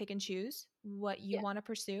you kind of pick and choose what you want to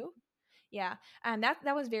pursue. Yeah.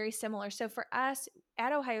 That was very similar. So for us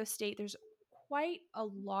at Ohio State, there's quite a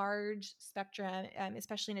large spectrum,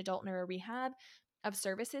 especially in adult neuro rehab, of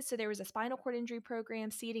services. So there was a spinal cord injury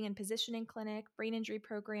program, seating and positioning clinic, brain injury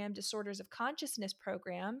program, disorders of consciousness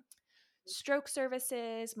program, stroke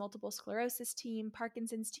services, multiple sclerosis team,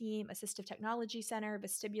 Parkinson's team, assistive technology center,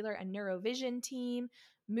 vestibular and neurovision team,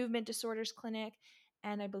 movement disorders clinic.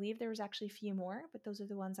 And I believe there was actually a few more, but those are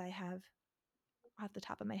the ones I have off the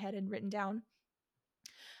top of my head and written down.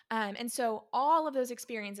 And so all of those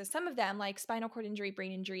experiences, some of them like spinal cord injury,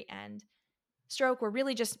 brain injury, and stroke were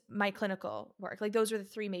really just my clinical work. Like those were the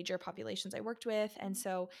three major populations I worked with. And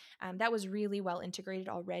so that was really well integrated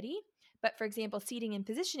already. But for example, seating and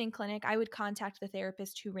positioning clinic, I would contact the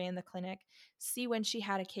therapist who ran the clinic, see when she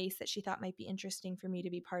had a case that she thought might be interesting for me to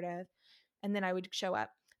be part of, and then I would show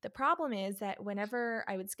up. The problem is that whenever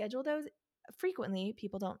I would schedule those, frequently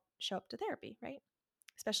people don't show up to therapy, right?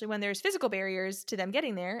 Especially when there's physical barriers to them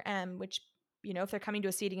getting there, which, if they're coming to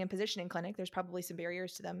a seating and positioning clinic, there's probably some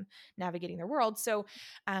barriers to them navigating their world. So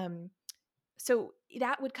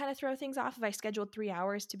that would kind of throw things off if I scheduled 3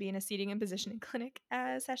 hours to be in a seating and positioning clinic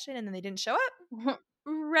session and then they didn't show up.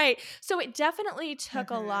 Right. So it definitely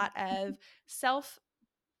took a lot of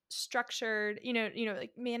self-structured,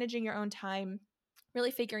 like managing your own time, really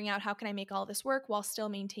figuring out how can I make all this work while still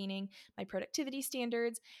maintaining my productivity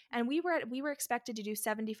standards. And we were expected to do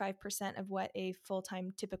 75% of what a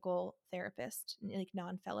full-time typical therapist, like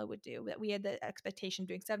non-fellow, would do. That we had the expectation of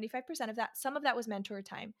doing 75% of that. Some of that was mentor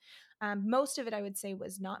time. Most of it, I would say,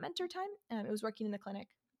 was not mentor time. It was working in the clinic.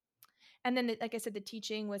 And then, like I said, the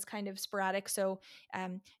teaching was kind of sporadic. So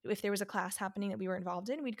if there was a class happening that we were involved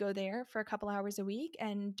in, we'd go there for a couple hours a week.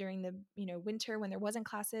 And during the winter, when there wasn't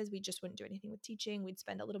classes, we just wouldn't do anything with teaching. We'd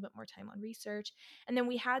spend a little bit more time on research. And then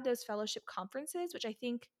we had those fellowship conferences, which I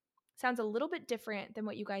think sounds a little bit different than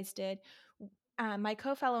what you guys did. My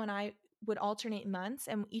co-fellow and I would alternate months,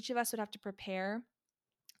 and each of us would have to prepare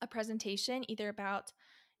a presentation either about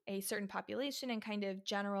a certain population and kind of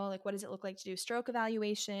general, like what does it look like to do stroke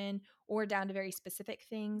evaluation, or down to very specific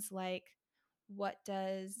things like what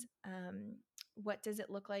does it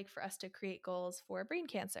look like for us to create goals for brain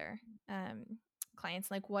cancer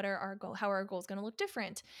clients, like what are our goal, how are our goals going to look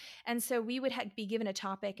different? And so we would be given a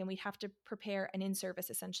topic and we'd have to prepare an in-service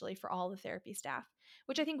essentially for all the therapy staff,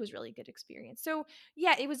 which I think was really good experience. So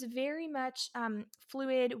yeah, it was very much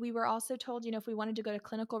fluid. We were also told, if we wanted to go to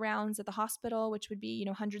clinical rounds at the hospital, which would be,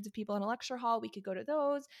 hundreds of people in a lecture hall, we could go to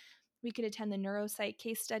those. We could attend the neuropsych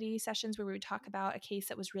case study sessions where we would talk about a case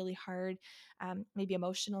that was really hard, maybe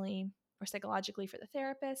emotionally or psychologically for the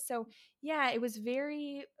therapist. So yeah, it was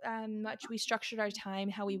very much, we structured our time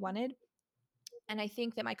how we wanted. And I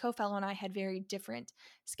think that my co-fellow and I had very different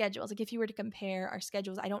schedules. Like if you were to compare our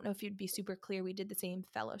schedules, I don't know if you'd be super clear we did the same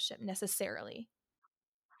fellowship necessarily.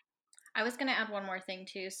 I was going to add one more thing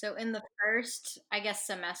too. So in the first, I guess,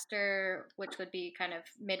 semester, which would be kind of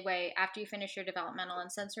midway after you finish your developmental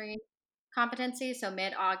and sensory competency, so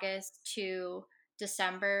mid-August to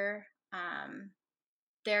December,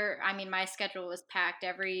 my schedule was packed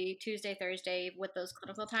every Tuesday, Thursday with those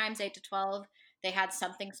clinical times, 8 to 12. They had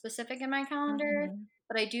something specific in my calendar. Mm-hmm.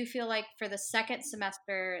 But I do feel like for the second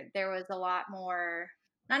semester, there was a lot more,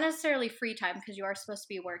 not necessarily free time because you are supposed to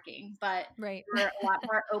be working, but Right. there were a lot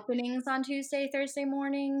more openings on Tuesday, Thursday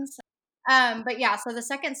mornings. But yeah, so the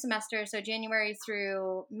second semester, so January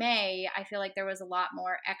through May, I feel like there was a lot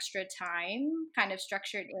more extra time kind of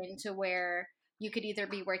structured into where you could either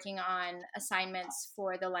be working on assignments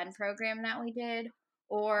for the LEN program that we did,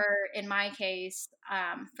 or in my case,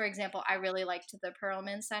 for example, I really liked the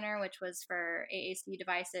Perelman Center, which was for AAC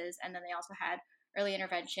devices, and then they also had early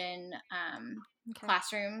intervention Okay.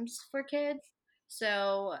 classrooms for kids.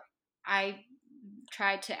 So I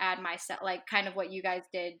tried to add myself, like kind of what you guys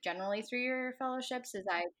did generally through your fellowships, is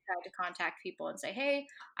I tried to contact people and say, hey,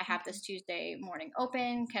 I have this Tuesday morning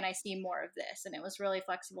open. Can I see more of this? And it was really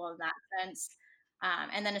flexible in that sense.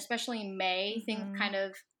 And then especially May, things kind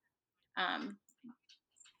of,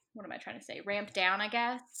 what am I trying to say? Ramped down, I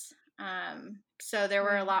guess. So there were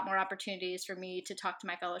a Right. lot more opportunities for me to talk to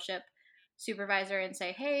my fellowship supervisor and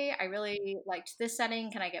say, hey, I really liked this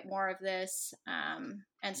setting. Can I get more of this?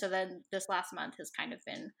 And so then this last month has kind of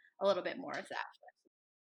been a little bit more of that.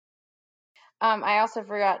 I also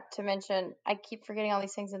forgot to mention, I keep forgetting all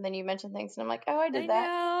these things, and then you mention things, and I'm like, oh, I did that.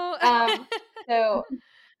 know. So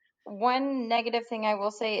one negative thing I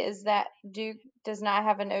will say is that Duke does not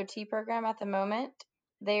have an OT program at the moment.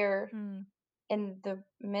 They're in the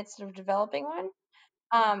midst of developing one.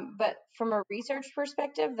 But from a research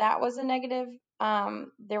perspective, that was a negative.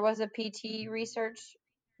 There was a PT research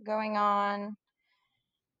going on,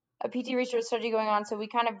 a PT research study going on, so we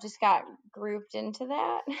kind of just got grouped into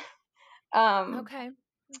that. Okay.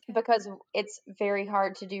 Because it's very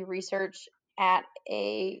hard to do research at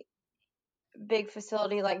a big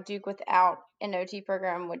facility like Duke without an OT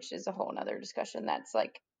program, which is a whole nother discussion. That's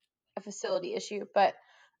like a facility issue. But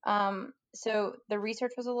so the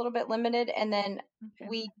research was a little bit limited, and then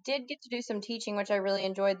we did get to do some teaching, which I really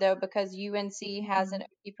enjoyed though, because UNC has an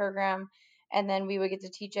OT program, and then we would get to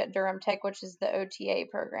teach at Durham Tech, which is the OTA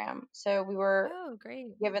program. So we were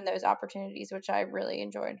given those opportunities, which I really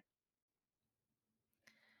enjoyed.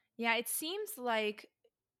 Yeah, it seems like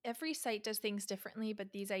every site does things differently,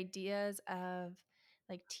 but these ideas of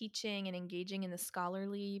like teaching and engaging in the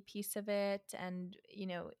scholarly piece of it and,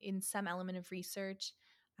 in some element of research,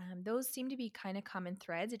 those seem to be kind of common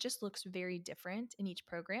threads. It just looks very different in each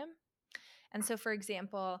program. And so, for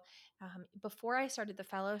example, before I started the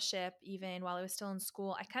fellowship, even while I was still in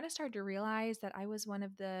school, I kind of started to realize that I was one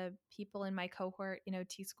of the people in my cohort in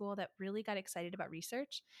OT school that really got excited about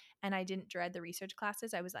research. And I didn't dread the research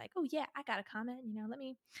classes. I was like, oh, yeah, I got a comment.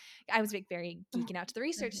 I was very geeking out to the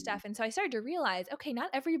research stuff. And so I started to realize, okay, not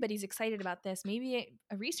everybody's excited about this. Maybe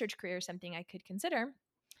a research career is something I could consider.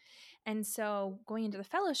 And so going into the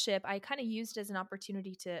fellowship, I kind of used it as an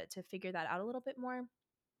opportunity to figure that out a little bit more.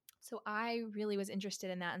 So I really was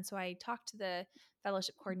interested in that. And so I talked to the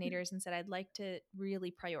fellowship coordinators and said, I'd like to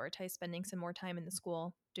really prioritize spending some more time in the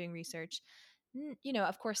school doing research.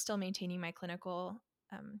 Of course, still maintaining my clinical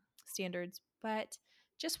standards, but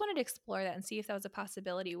just wanted to explore that and see if that was a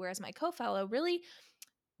possibility. Whereas my co-fellow really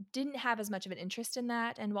didn't have as much of an interest in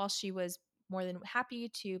that. And while she was more than happy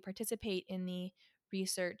to participate in the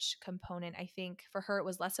research component, I think for her it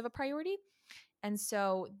was less of a priority. And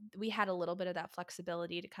so we had a little bit of that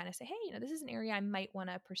flexibility to kind of say, hey, this is an area I might want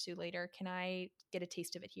to pursue later. Can I get a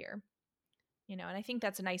taste of it here? And I think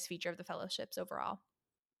that's a nice feature of the fellowships overall.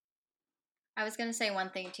 I was going to say one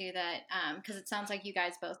thing too, that because it sounds like you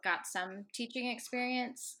guys both got some teaching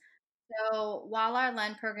experience. So while our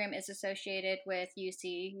LEN program is associated with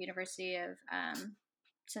UC, University of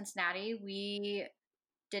Cincinnati, we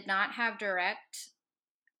did not have direct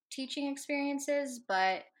teaching experiences,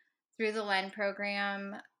 but through the LEN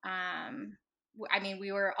program, I mean,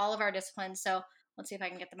 we were all of our disciplines. So let's see if I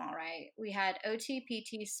can get them all right. We had OT,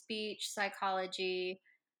 PT, speech, psychology,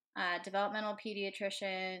 developmental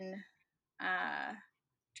pediatrician, uh,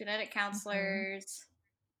 genetic counselors.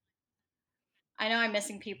 I know I'm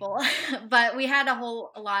missing people, but we had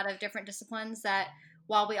a lot of different disciplines that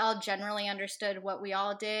while we all generally understood what we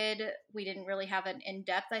all did, we didn't really have an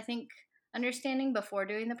in-depth, I think, understanding before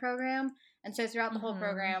doing the program. And so throughout the whole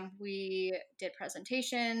program, we did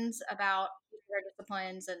presentations about our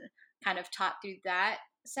disciplines and kind of taught through that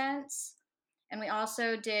sense. And we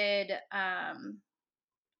also did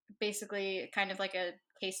basically kind of like a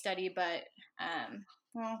case study, but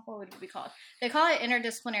well, what would it be called? They call it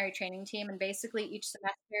interdisciplinary training team, and basically each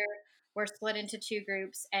semester we're split into 2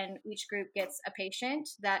 groups, and each group gets a patient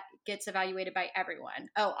that gets evaluated by everyone.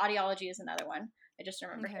 Oh, audiology is another one. I just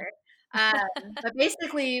remembered her. But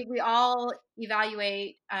basically, we all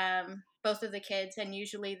evaluate both of the kids, and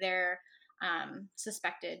usually they're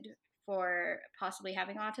suspected for possibly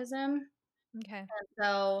having autism. Okay. And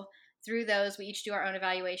so through those, we each do our own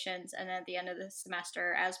evaluations, and then at the end of the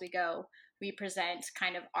semester, as we go, we present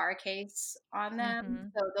kind of our case on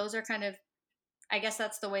them. So those are kind of, I guess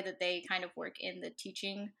that's the way that they kind of work in the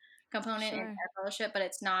teaching component in our fellowship, but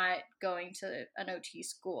it's not going to an OT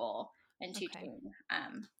school and teaching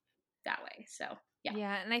that way. So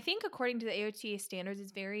yeah, and I think according to the AOTA standards,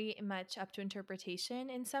 it's very much up to interpretation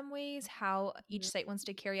in some ways, how each site wants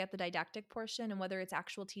to carry out the didactic portion and whether it's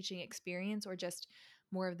actual teaching experience or just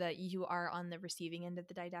more of the you are on the receiving end of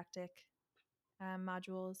the didactic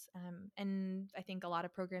modules. And I think a lot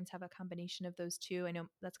of programs have a combination of those two. I know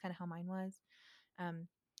that's kind of how mine was.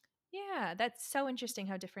 Yeah, that's so interesting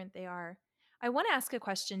how different they are. I want to ask a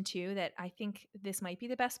question too that I think this might be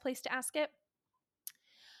the best place to ask it.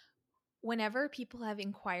 Whenever people have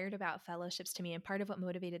inquired about fellowships to me, and part of what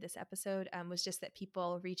motivated this episode was just that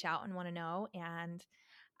people reach out and want to know. And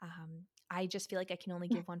I just feel like I can only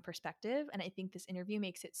give one perspective. And I think this interview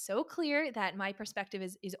makes it so clear that my perspective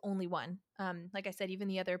is only one. Like I said, even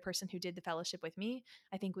the other person who did the fellowship with me,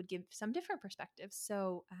 I think would give some different perspectives.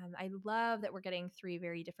 So I love that we're getting 3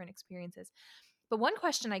 very different experiences. But one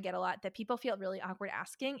question I get a lot that people feel really awkward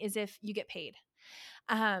asking is if you get paid.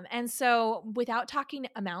 And so without talking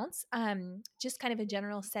amounts, just kind of a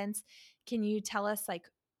general sense, can you tell us like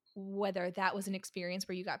whether that was an experience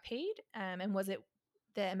where you got paid? And was it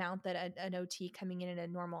the amount that an OT coming in at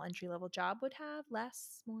a normal entry level job would have?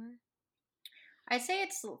 Less, more? I'd say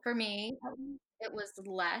it's, for me, it was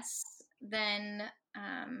less than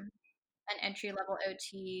an entry level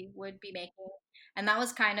OT would be making. And that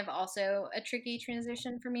was kind of also a tricky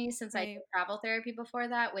transition for me since I did travel therapy before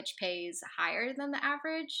that, which pays higher than the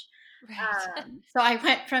average. Right. So I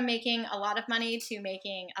went from making a lot of money to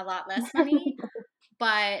making a lot less money.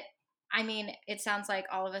 But I mean, it sounds like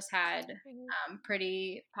all of us had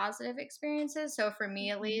pretty positive experiences. So for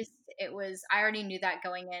me, at least, it was, I already knew that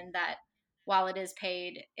going in that while it is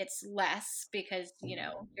paid, it's less because, you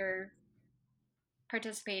know, you're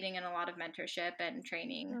participating in a lot of mentorship and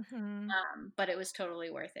training. But it was totally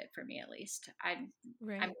worth it for me, at least.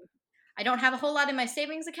 I don't have a whole lot in my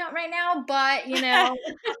savings account right now, but you know,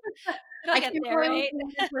 It'll I get keep there, going right?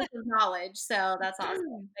 with knowledge, so that's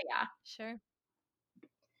awesome. But yeah, Sure.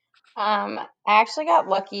 I actually got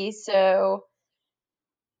lucky. So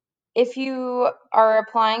if you are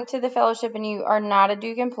applying to the fellowship and you are not a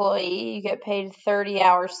Duke employee, you get paid 30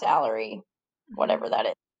 hours salary, whatever that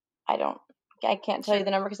is. I can't tell you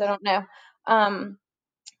the number because I don't know.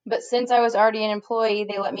 But since I was already an employee,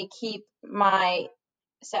 they let me keep my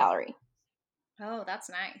salary. Oh, that's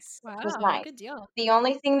nice. Wow, It was nice. good deal. The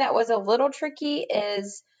only thing that was a little tricky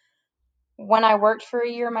is when I worked for a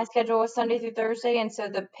year, my schedule was Sunday through Thursday, and so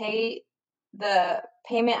the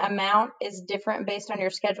payment amount is different based on your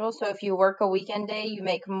schedule. So if you work a weekend day, you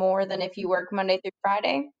make more than if you work Monday through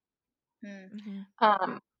Friday.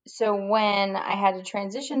 So when I had to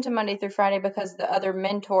transition to Monday through Friday because the other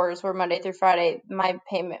mentors were Monday through Friday, my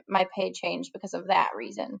pay changed because of that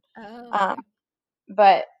reason. Oh, okay.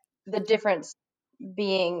 But the difference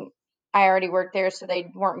being I already worked there, so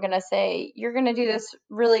they weren't going to say, you're going to do this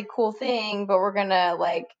really cool thing, but we're going to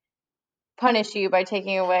like punish you by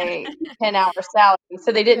taking away 10 hours salary.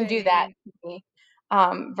 So they didn't do that to me.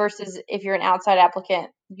 Versus if you're an outside applicant,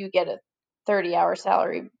 you get a 30-hour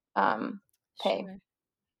salary pay. Sure.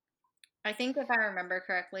 I think if I remember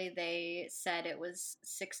correctly, they said it was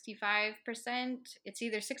 65%. It's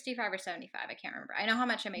either 65 or 75. I can't remember. I know how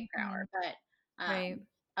much I make per hour, but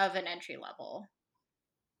of an entry level.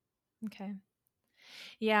 Okay.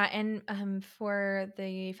 Yeah, and for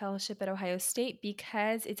the fellowship at Ohio State,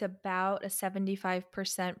 because it's about a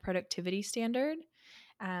 75% productivity standard,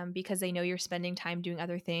 because they know you're spending time doing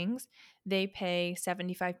other things, they pay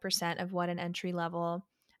 75% of what an entry level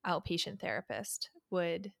outpatient therapist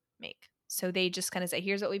would make. So they just kind of say,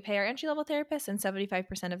 here's what we pay our entry level therapists, and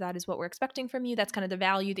 75% of that is what we're expecting from you. That's kind of the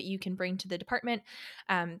value that you can bring to the department,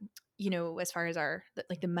 as far as our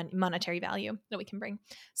the monetary value that we can bring.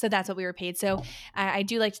 So that's what we were paid. So I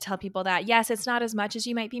do like to tell people that, yes, it's not as much as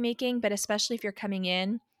you might be making, but especially if you're coming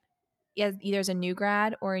in either as a new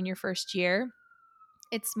grad or in your first year,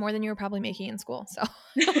 it's more than you were probably making in school. So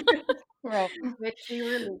Right. Which we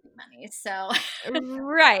were losing money. So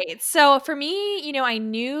right. So for me, I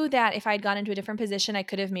knew that if I'd gone into a different position, I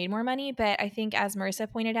could have made more money. But I think, as Marissa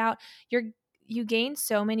pointed out, you gain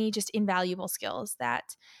so many just invaluable skills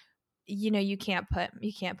that you can't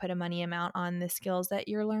put a money amount on the skills that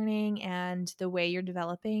you're learning and the way you're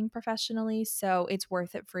developing professionally. So it's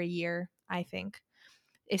worth it for a year, I think,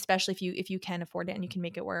 especially if you can afford it and you can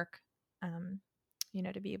make it work.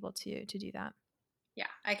 To be able to do that. yeah,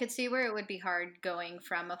 I could see where it would be hard going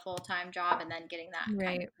from a full-time job and then getting that kind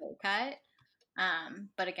Right. of pay cut.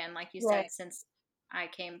 But again, like you Right. said, since I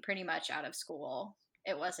came pretty much out of school,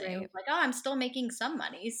 it was Right. like, oh, I'm still making some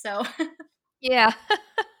money. So Yeah.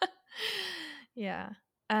 Yeah.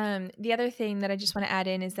 The other thing that I just want to add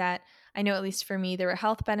in is that I know, at least for me, there were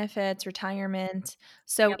health benefits, retirement.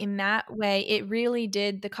 So yep. in that way,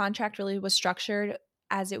 the contract really was structured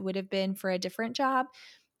as it would have been for a different job.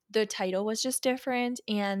 The title was just different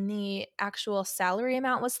and the actual salary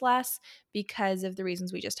amount was less because of the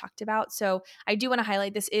reasons we just talked about. So I do want to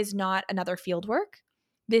highlight, this is not another field work.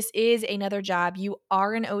 This is another job. You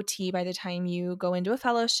are an OT by the time you go into a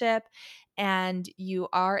fellowship, and you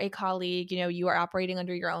are a colleague. You are operating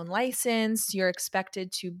under your own license. You're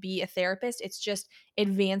expected to be a therapist. It's just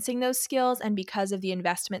advancing those skills, and because of the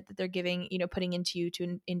investment that they're giving, putting into you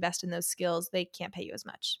to invest in those skills, they can't pay you as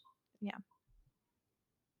much. Yeah.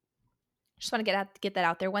 Just want to get that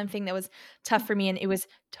out there. One thing that was tough for me, and it was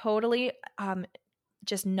totally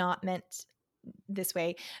just not meant this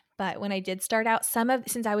way, but when I did start out,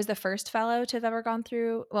 since I was the first fellow to have ever gone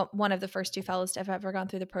through, well, one of the first two fellows to have ever gone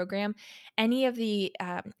through the program, any of the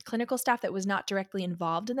clinical staff that was not directly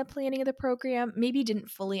involved in the planning of the program maybe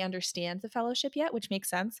didn't fully understand the fellowship yet, which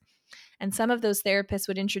makes sense. And some of those therapists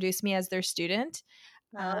would introduce me as their student.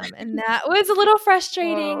 And that was a little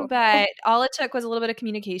frustrating, Whoa. but all it took was a little bit of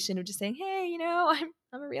communication of just saying, "Hey,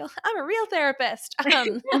 I'm a real therapist."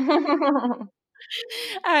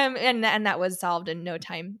 And that was solved in no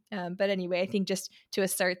time. But anyway, I think just to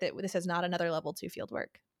assert that this is not another level 2 field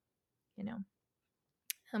work,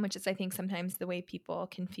 which is, I think, sometimes the way people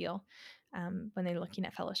can feel when they're looking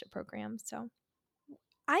at fellowship programs. So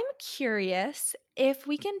I'm curious if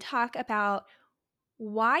we can talk about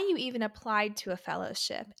why you even applied to a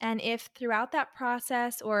fellowship, and if throughout that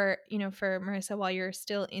process, or for Marissa, while you're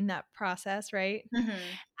still in that process, right? Mhm.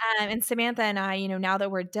 And Samantha and I, now that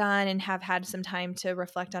we're done and have had some time to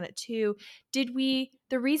reflect on it too,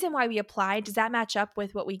 the reason why we applied, does that match up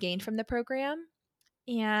with what we gained from the program?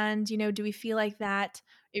 And do we feel like that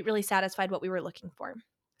it really satisfied what we were looking for?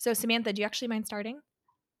 So Samantha, do you actually mind starting?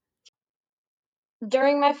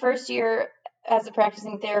 During my first year as a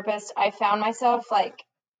practicing therapist, I found myself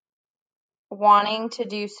wanting to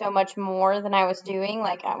do so much more than I was doing.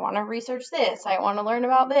 Like, I want to research this, I want to learn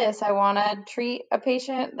about this, I want to treat a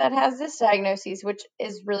patient that has this diagnosis, which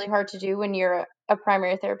is really hard to do when you're a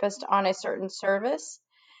primary therapist on a certain service.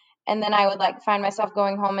 And then I would find myself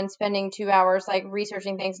going home and spending 2 hours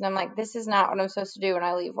researching things, and I'm like, this is not what I'm supposed to do when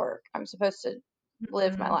I leave work. I'm supposed to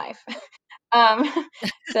live my Mhm. life.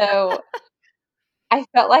 So I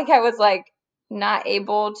felt like I was not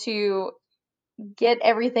able to get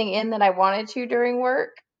everything in that I wanted to during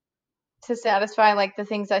work to satisfy the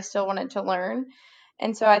things I still wanted to learn.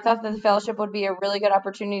 And so I thought that the fellowship would be a really good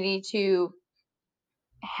opportunity to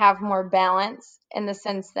have more balance, in the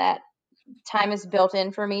sense that time is built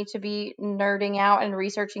in for me to be nerding out and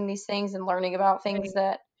researching these things and learning about things Right.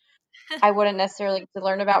 that I wouldn't necessarily get to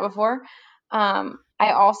learn about before.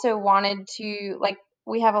 I also wanted to,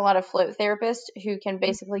 we have a lot of float therapists who can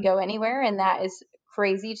basically go anywhere, and that is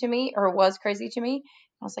crazy to me, or was crazy to me.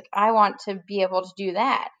 I was like, I want to be able to do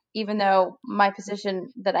that, even though my position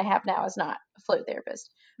that I have now is not a float therapist.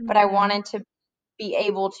 But I Mhm. wanted to be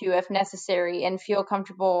able to, if necessary, and feel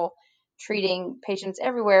comfortable treating patients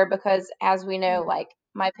everywhere, because as we know,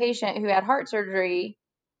 my patient who had heart surgery,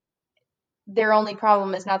 their only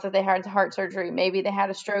problem is not that they had heart surgery. Maybe they had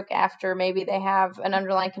a stroke after, maybe they have an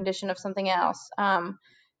underlying condition of something else.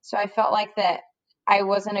 So I felt like that I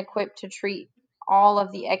wasn't equipped to treat all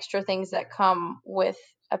of the extra things that come with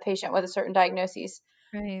a patient with a certain diagnosis.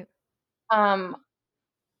 Right. Um,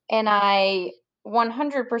 and I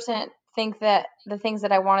 100% think that the things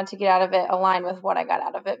that I wanted to get out of it align with what I got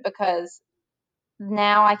out of it, because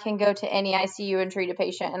now I can go to any ICU and treat a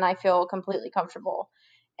patient and I feel completely comfortable.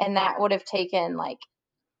 And that would have taken like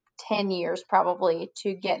 10 years probably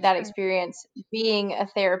to get that experience being a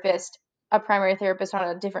therapist, a primary therapist on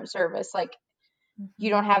a different service. Like, you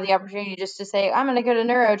don't have the opportunity just to say, I'm going to go to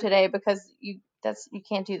neuro today, because you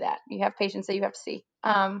can't do that. You have patients that you have to see.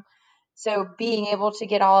 So being able to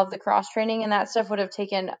get all of the cross training and that stuff would have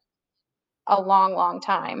taken a long, long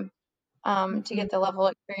time to get the level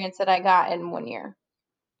of experience that I got in 1 year.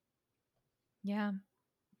 Yeah.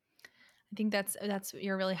 I think that's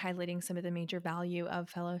you're really highlighting some of the major value of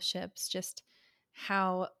fellowships, just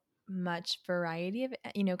how much variety of,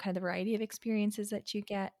 kind of the variety of experiences that you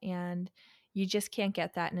get, and you just can't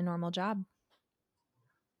get that in a normal job.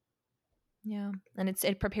 Yeah. And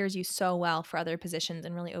it prepares you so well for other positions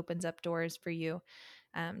and really opens up doors for you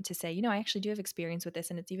to say, I actually do have experience with this,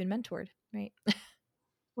 and it's even mentored, right?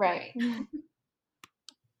 Right.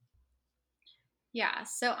 Yeah,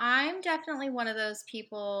 so I'm definitely one of those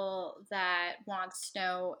people that wants to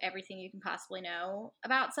know everything you can possibly know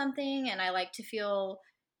about something, and I like to feel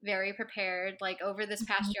very prepared. Like over this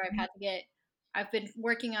past year, I've been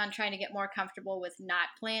working on trying to get more comfortable with not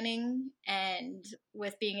planning and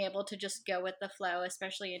with being able to just go with the flow,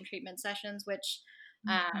 especially in treatment sessions, which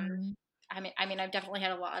I've definitely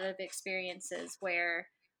had a lot of experiences where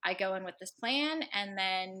I go in with this plan, and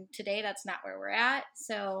then today that's not where we're at.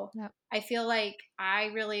 So Yep. I feel like I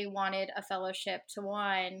really wanted a fellowship to,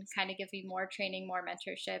 one, kind of give me more training, more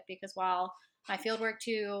mentorship, because while my fieldwork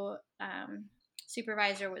 2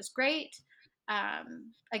 supervisor was great,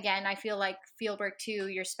 again, I feel like fieldwork 2,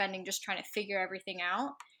 you're spending just trying to figure everything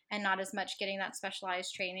out and not as much getting that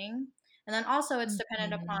specialized training. And then also it's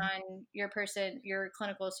dependent upon your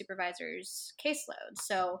clinical supervisor's caseload.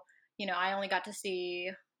 So, I only got to see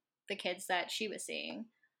the kids that she was seeing.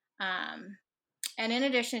 And in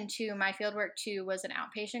addition to my fieldwork 2 was an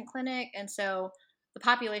outpatient clinic. And so the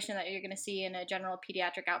population that you're going to see in a general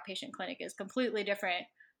pediatric outpatient clinic is completely different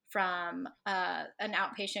from an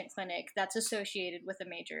outpatient clinic that's associated with a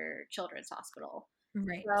major children's hospital.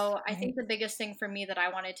 Right. So I think the biggest thing for me that I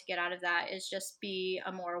wanted to get out of that is just be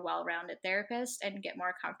a more well-rounded therapist and get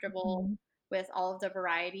more comfortable with all of the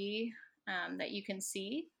variety that you can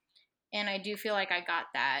see. And I do feel like I got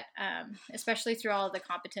that, especially through all of the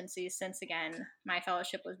competencies, since, again, my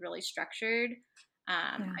fellowship was really structured.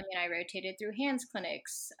 I rotated through hands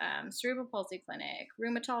clinics, cerebral palsy clinic,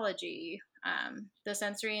 rheumatology, the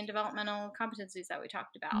sensory and developmental competencies that we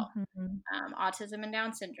talked about, autism and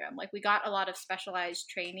Down syndrome. Like, we got a lot of specialized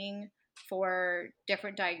training for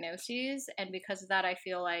different diagnoses. And because of that, I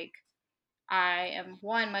feel like I am,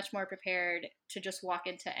 one, much more prepared to just walk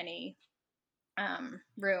into any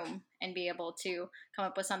room and be able to come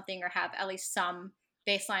up with something, or have at least some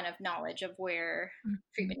baseline of knowledge of where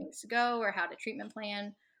treatment needs to go or how to treatment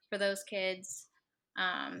plan for those kids.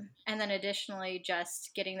 And then additionally, just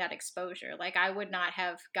getting that exposure. Like, I would not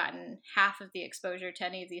have gotten half of the exposure to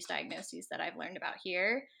any of these diagnoses that I've learned about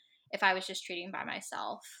here if I was just treating by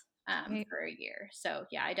myself for a year. So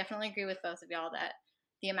yeah, I definitely agree with both of y'all that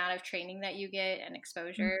the amount of training that you get and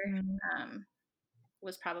exposure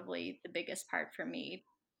was probably the biggest part for me.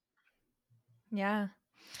 Yeah.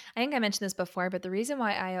 I think I mentioned this before, but there was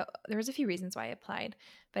a few reasons why I applied,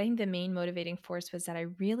 but I think the main motivating force was that I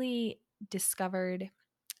really discovered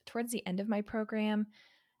towards the end of my program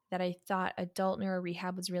that I thought adult neuro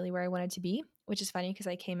rehab was really where I wanted to be, which is funny because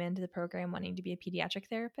I came into the program wanting to be a pediatric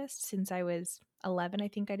therapist. Since I was 11, I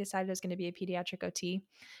think I decided I was going to be a pediatric OT.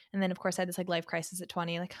 And then, of course, I had this life crisis at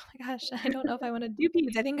 20, like, oh my gosh, I don't know if I want to do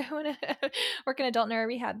peds. I think I want to work in adult neuro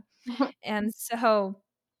rehab. And so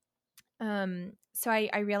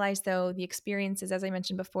I realized, though, the experiences, as I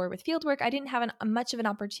mentioned before, with fieldwork, I didn't have much of an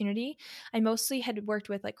opportunity. I mostly had worked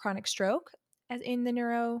with like chronic stroke as in the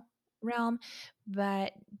neuro realm,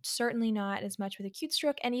 but certainly not as much with acute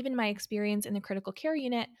stroke. And even my experience in the critical care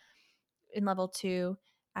unit in level 2,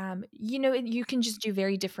 you can just do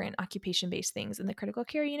very different occupation-based things in the critical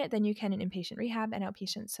care unit than you can in inpatient rehab and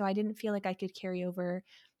outpatient. So I didn't feel like I could carry over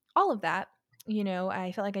all of that.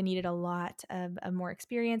 I felt like I needed a lot of more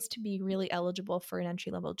experience to be really eligible for an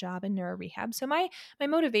entry-level job in neuro rehab. So my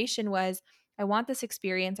motivation was, I want this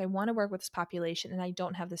experience, I want to work with this population, and I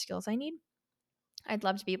don't have the skills I need. I'd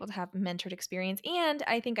love to be able to have mentored experience. And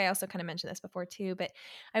I think I also kind of mentioned this before too, but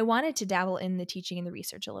I wanted to dabble in the teaching and the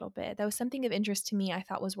research a little bit. That was something of interest to me. I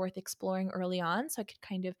thought was worth exploring early on, so I could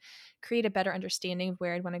kind of create a better understanding of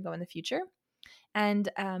where I'd want to go in the future. And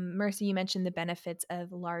Mercy, you mentioned the benefits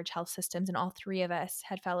of large health systems, and all three of us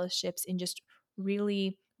had fellowships in just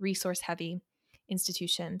really resource heavy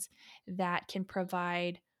institutions that can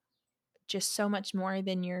provide just so much more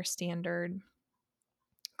than your standard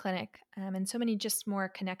clinic, and so many just more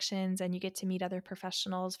connections, and you get to meet other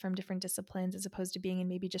professionals from different disciplines as opposed to being in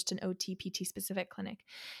maybe just an OT-PT specific clinic.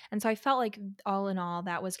 And so I felt like all in all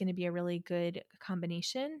that was going to be a really good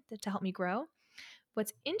combination to help me grow.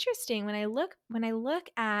 What's interesting when I look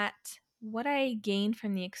at what I gained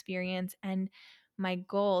from the experience and my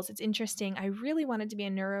goals, it's interesting. I really wanted to be a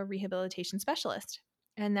neurorehabilitation specialist,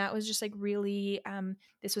 and that was just like really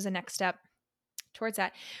this was a next step towards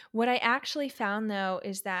that. What I actually found though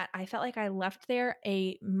is that I felt like I left there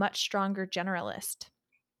a much stronger generalist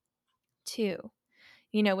too,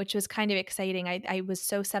 which was kind of exciting. I was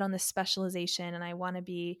so set on this specialization, and I want to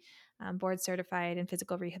be board certified in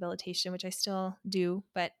physical rehabilitation, which I still do,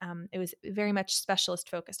 but it was very much specialist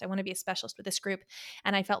focused. I want to be a specialist with this group.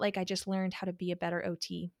 And I felt like I just learned how to be a better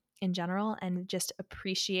OT in general and just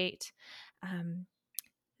um,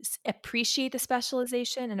 appreciate the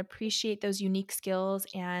specialization and appreciate those unique skills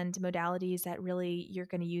and modalities that really you're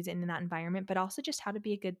going to use in that environment, but also just how to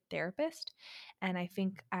be a good therapist. And I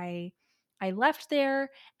think I left there,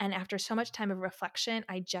 and after so much time of reflection,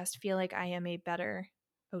 I just feel like I am a better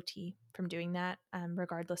OT from doing that,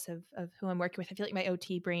 regardless of who I'm working with. I feel like my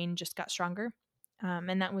OT brain just got stronger,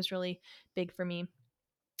 and that was really big for me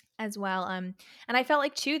as well. And I felt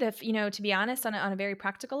like too that, to be honest, on a very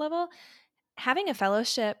practical level, having a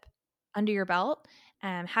fellowship under your belt,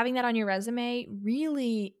 having that on your resume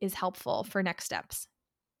really is helpful for next steps.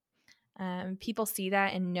 People see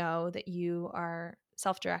that and know that you are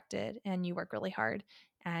self-directed and you work really hard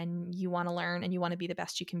and you want to learn and you want to be the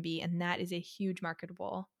best you can be. And that is a huge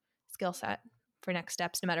marketable skill set for next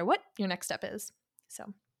steps, no matter what your next step is. So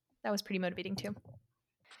that was pretty motivating too.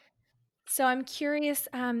 So I'm curious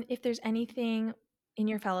if there's anything in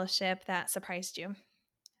your fellowship that surprised you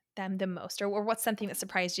them the most, or what's something that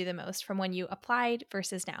surprised you the most from when you applied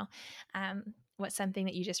versus now? What's something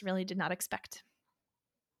that you just really did not expect?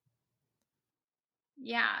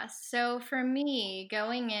 Yeah. So for me,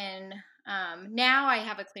 going in, now I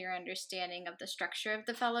have a clear understanding of the structure of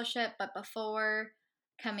the fellowship, but before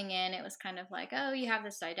coming in, it was kind of like, oh, you have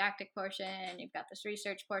this didactic portion, you've got this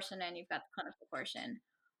research portion, and you've got the clinical portion.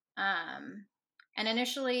 Um, and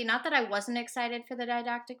initially, not that I wasn't excited for the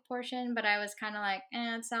didactic portion, but I was kind of like,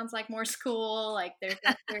 it sounds like more school, like there's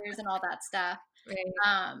lectures and all that stuff.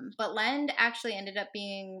 Right. But Lend actually ended up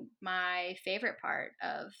being my favorite part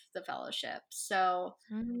of the fellowship. So,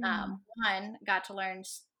 Mm. one, got to learn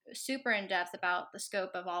super in depth about the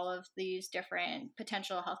scope of all of these different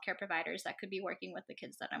potential healthcare providers that could be working with the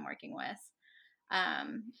kids that I'm working with.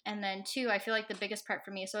 And then two, I feel like the biggest part for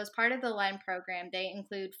me, so as part of the Lend program, they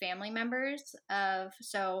include family members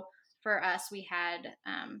so for us, we had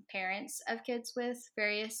parents of kids with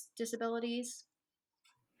various disabilities.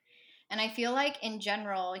 And I feel like in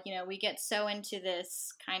general, we get so into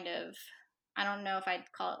this kind of, I don't know if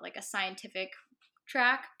I'd call it like a scientific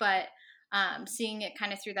track, but seeing it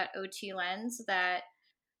kind of through that OT lens that,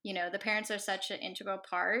 the parents are such an integral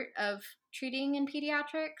part of treating in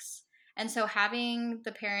pediatrics. And so having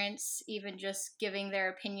the parents even just giving their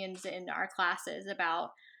opinions in our classes about,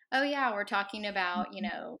 oh, yeah, we're talking about,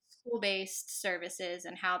 school-based services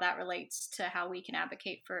and how that relates to how we can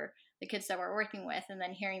advocate for the kids that we're working with. And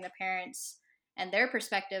then hearing the parents and their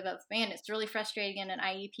perspective of, man, it's really frustrating in an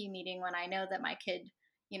IEP meeting when I know that my kid,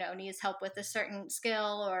 needs help with a certain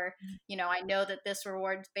skill, or, I know that this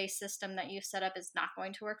rewards based system that you've set up is not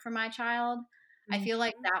going to work for my child. I feel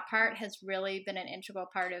like that part has really been an integral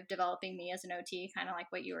part of developing me as an OT, kind of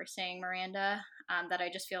like what you were saying, Miranda, that I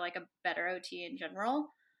just feel like a better OT in general.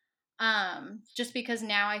 Just because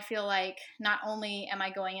now I feel like not only am I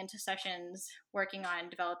going into sessions working on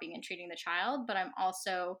developing and treating the child, but I'm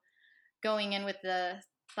also going in with the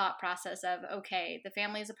thought process of, okay, the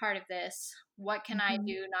family is a part of this. What can I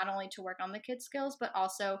do not only to work on the kids' skills, but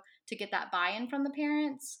also to get that buy-in from the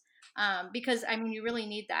parents? Because you really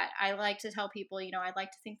need that. I like to tell people, I'd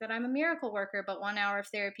like to think that I'm a miracle worker, but 1 hour of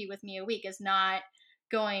therapy with me a week is not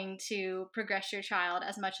going to progress your child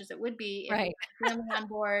as much as it would be if Right. you have family on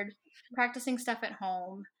board, practicing stuff at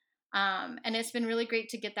home. And it's been really great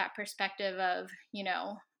to get that perspective of,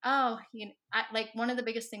 like one of the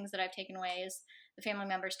biggest things that I've taken away is the family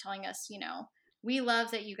members telling us, we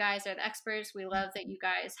love that you guys are the experts. We love that you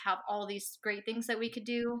guys have all these great things that we could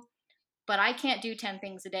do, but I can't do 10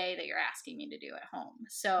 things a day that you're asking me to do at home.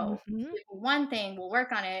 So one thing, we'll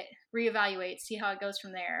work on it, reevaluate, see how it goes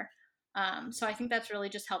from there. So I think that's really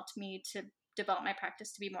just helped me to develop my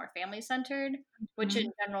practice to be more family centered, which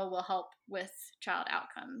in general will help with child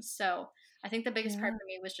outcomes. So I think the biggest part Yeah. for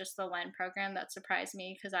me was just the LEN program that surprised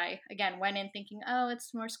me, because I, again, went in thinking, oh,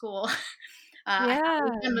 it's more school. I thought it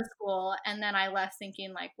was Yeah. in the school, and then I left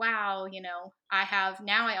thinking like, wow,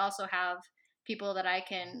 I also have people that I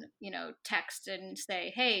can, text and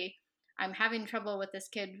say, hey, I'm having trouble with this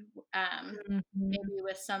kid, Mhm. maybe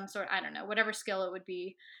with some sort, I don't know, whatever skill it would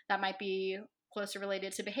be that might be closer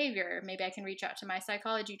related to behavior. Maybe I can reach out to my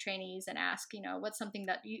psychology trainees and ask, what's something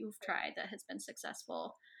that you've tried that has been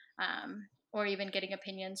successful? Or even getting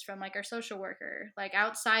opinions from like our social worker. Like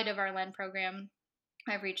outside of our LEN program,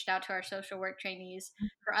 I've reached out to our social work trainees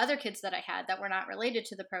for other kids that I had that were not related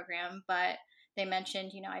to the program, but they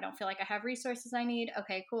mentioned, I don't feel like I have resources I need.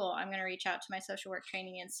 Okay, cool. I'm going to reach out to my social work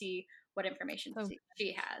trainee and see what information So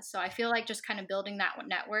she has. So I feel like just kind of building that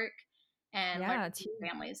network and learning yeah, it's from huge.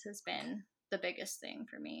 families has been the biggest thing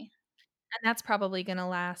for me. And that's probably going to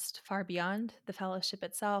last far beyond the fellowship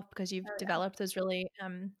itself because you've Oh developed those really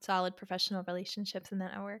solid professional relationships in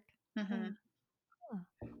that network. yeah. Yeah. Cool.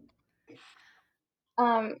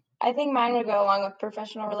 I think mine would go along with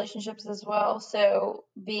professional relationships as well. So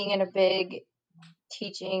being in a big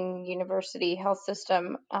teaching university health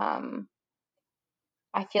system, I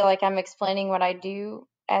feel like I'm explaining what I do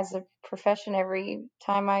as a profession every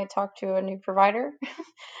time I talk to a new provider.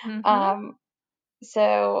 Mhm. um,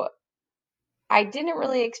 so I didn't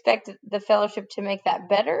really expect the fellowship to make that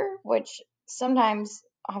better, which sometimes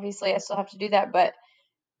obviously I still have to do that, but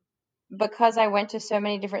because I went to so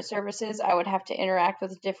many different services, I would have to interact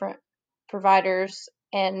with different providers,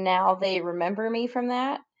 and now they remember me from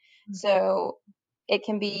that. So it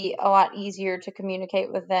can be a lot easier to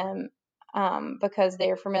communicate with them because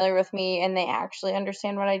they are familiar with me and they actually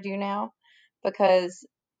understand what I do now because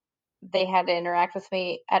they had to interact with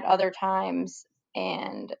me at other times.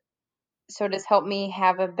 And so it has helped me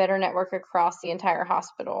have a better network across the entire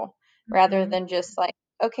hospital rather Mhm. than just like,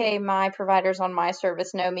 okay, my providers on my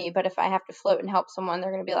service know me, but if I have to float and help someone,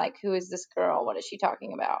 they're going to be like, who is this girl? What is she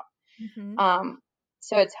talking about? Mhm. Um,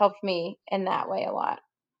 so it's helped me in that way a lot,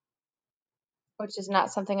 which is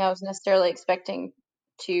not something I was necessarily expecting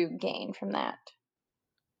to gain from that.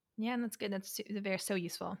 Yeah, and that's good. That's very so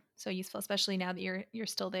useful, especially now that you're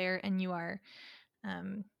still there and you are.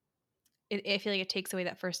 Um, I feel like it takes away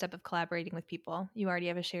that first step of collaborating with people. You already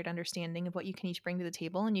have a shared understanding of what you can each bring to the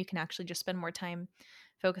table, and you can actually just spend more time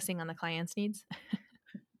focusing on the client's needs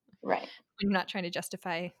Right. when you're not trying to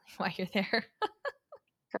justify why you're there.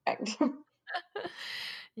 Correct.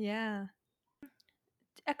 Yeah,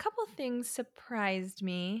 a couple things surprised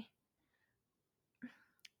me.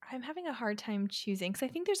 I'm having a hard time choosing because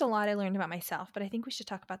I think there's a lot I learned about myself, but I think we should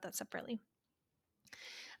talk about that separately.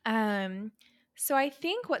 Um, so I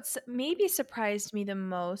think what's maybe surprised me the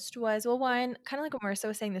most was, well, one, kind of like what Marissa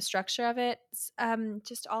was saying, the structure of it,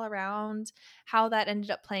 just all around how that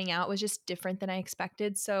ended up playing out was just different than I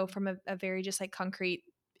expected. So from a very just like concrete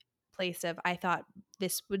place of I thought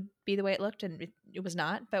this would be the way it looked and it was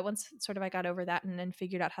not. But once sort of I got over that and then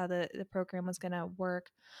figured out how the program was going to work,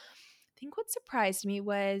 I think what surprised me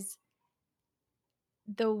was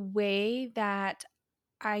the way that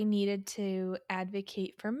I needed to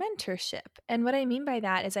advocate for mentorship. And what I mean by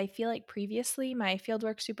that is I feel like previously my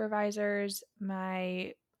fieldwork supervisors,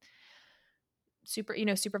 my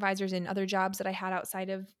supervisors in other jobs that I had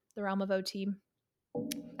outside of the realm of OT,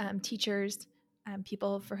 teachers,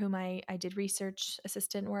 people for whom I did research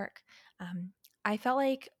assistant work. I felt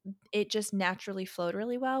like it just naturally flowed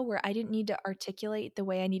really well where I didn't need to articulate the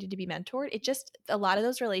way I needed to be mentored. It just, a lot of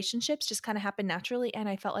those relationships just kind of happened naturally. And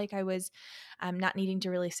I felt like I was not needing to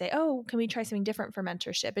really say, oh, can we try something different for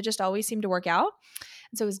mentorship? It just always seemed to work out.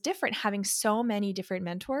 And so it was different having so many different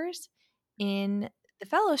mentors in the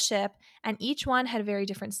fellowship, and each one had a very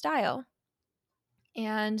different style.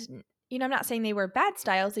 And, I'm not saying they were bad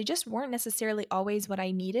styles, they just weren't necessarily always what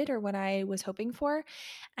I needed or what I was hoping for.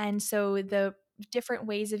 And so the different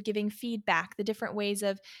ways of giving feedback, the different ways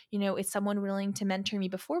of, is someone willing to mentor me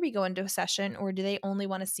before we go into a session, or do they only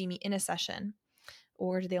want to see me in a session?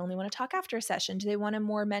 Or do they only want to talk after a session? Do they want to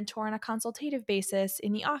more mentor on a consultative basis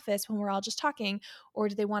in the office when we're all just talking? Or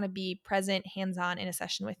do they want to be present, hands on in a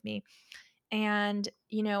session with me? And,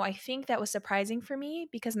 I think that was surprising for me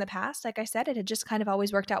because in the past, like I said, it had just kind of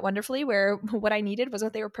always worked out wonderfully where what I needed was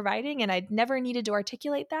what they were providing. And I'd never needed to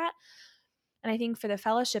articulate that. And I think for the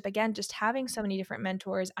fellowship, again, just having so many different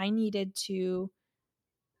mentors, I needed to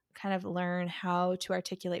kind of learn how to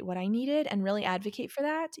articulate what I needed and really advocate for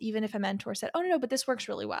that. Even if a mentor said, oh, no, but this works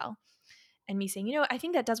really well. And me saying, I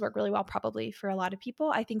think that does work really well, probably for a lot of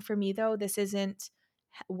people. I think for me, though, this isn't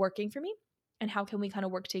working for me. And how can we kind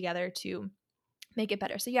of work together to make it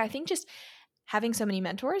better. So yeah, I think just having so many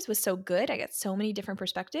mentors was so good. I got so many different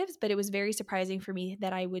perspectives, but it was very surprising for me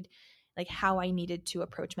that I would like how I needed to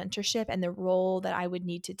approach mentorship and the role that I would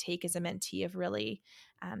need to take as a mentee of really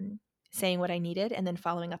saying what I needed and then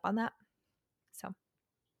following up on that. So,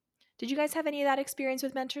 did you guys have any of that experience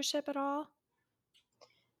with mentorship at all?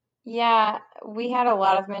 Yeah, we had a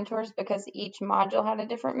lot of mentors because each module had a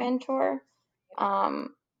different mentor.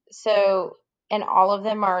 So, and all of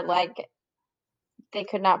them are like, they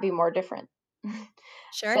could not be more different.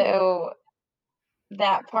 Sure. So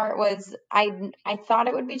that part was, I thought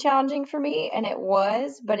it would be challenging for me, and it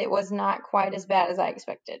was, but it was not quite as bad as I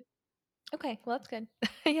expected. Okay, well that's good.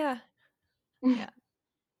 Yeah. Yeah.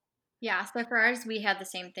 Yeah, so for ours, we had the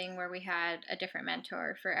same thing where we had a different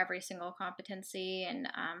mentor for every single competency and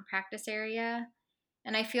practice area.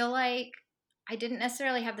 And I feel like I didn't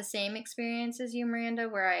necessarily have the same experience as you, Miranda,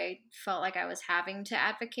 where I felt like I was having to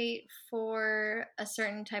advocate for a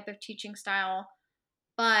certain type of teaching style.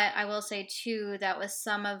 But I will say, too, that with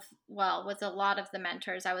with a lot of the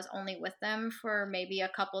mentors, I was only with them for maybe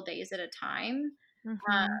a couple days at a time.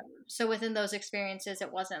 Mm-hmm. So within those experiences,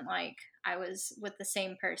 it wasn't like I was with the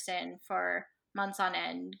same person for months on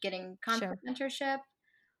end getting constant Sure. mentorship.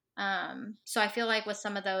 So I feel like with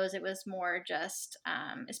some of those, it was more just,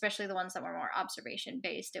 especially the ones that were more observation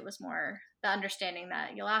based, it was more the understanding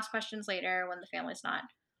that you'll ask questions later when the family's not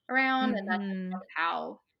around, and that's just Mm-hmm. kind of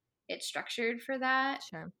how it's structured for that.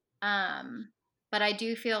 Sure. Um, but I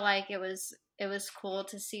do feel like it was cool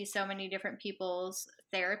to see so many different people's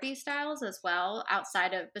therapy styles as well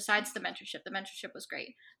outside of besides the mentorship. The mentorship was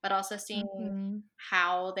great, but also seeing Mm-hmm.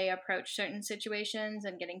 how they approach certain situations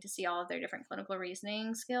and getting to see all of their different clinical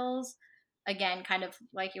reasoning skills. Again, kind of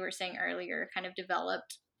like you were saying earlier, kind of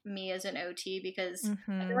developed me as an OT because I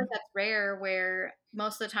feel Mm-hmm. like that's rare where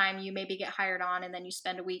most of the time you maybe get hired on and then you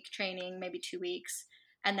spend a week training, maybe 2 weeks,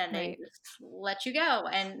 and then they Right. just let you go.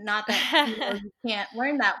 And not that you can't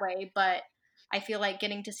learn that way, but I feel like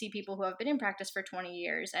getting to see people who have been in practice for 20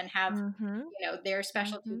 years and have Mm-hmm. their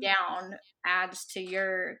specialty Mm-hmm. down adds to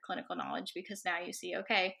your clinical knowledge because now you see,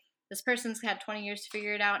 okay, this person's had 20 years to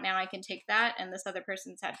figure it out. Now I can take that, and this other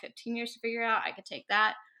person's had 15 years to figure it out. I could take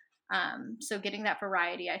that. So getting that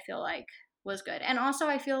variety, I feel like was good. And also,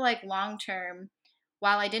 I feel like long term,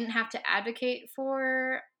 while I didn't have to advocate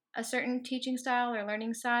for a certain teaching style or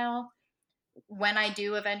learning style, when I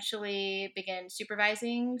do eventually begin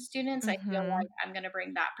supervising students, I feel Mm-hmm. like I'm going to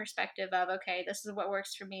bring that perspective of, okay, this is what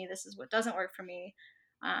works for me, this is what doesn't work for me,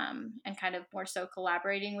 and kind of more so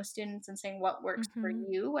collaborating with students and saying what works for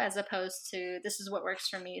Mm-hmm. you as opposed to this is what works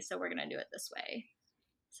for me, so we're going to do it this way.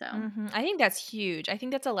 So, Mm-hmm. I think that's huge. I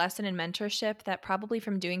think that's a lesson in mentorship that probably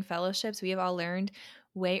from doing fellowships we have all learned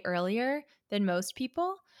way earlier than most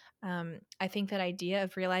people. I think that idea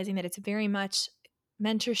of realizing that it's very much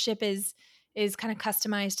mentorship is kind of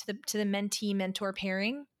customized to the mentee mentor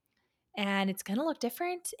pairing, and it's going to look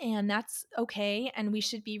different, and that's okay. And we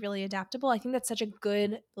should be really adaptable. I think that's such a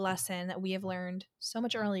good lesson that we have learned so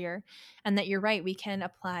much earlier, and that you're right, we can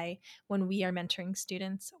apply when we are mentoring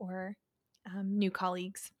students or new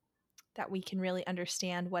colleagues, that we can really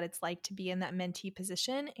understand what it's like to be in that mentee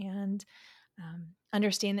position and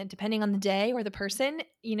understand that depending on the day or the person,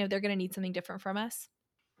 they're going to need something different from us.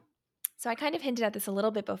 So I kind of hinted at this a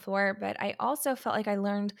little bit before, but I also felt like I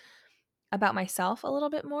learned about myself a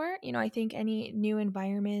little bit more. I think any new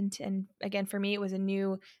environment, and again, for me, it was a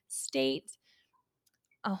new state,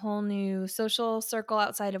 a whole new social circle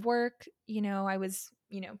outside of work. I was,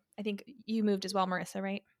 I think you moved as well, Marissa,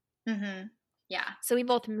 right? mm-hmm. Yeah. So we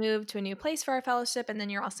both moved to a new place for our fellowship, and then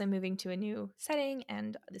you're also moving to a new setting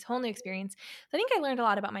and this whole new experience. So I think I learned a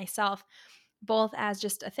lot about myself, both as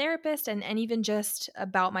just a therapist and even just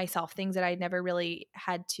about myself, things that I'd never really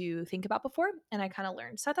had to think about before. And I kind of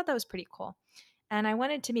learned. So I thought that was pretty cool. And I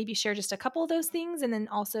wanted to maybe share just a couple of those things and then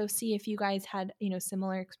also see if you guys had,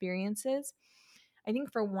 similar experiences. I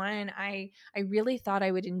think for one, I really thought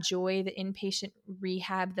I would enjoy the inpatient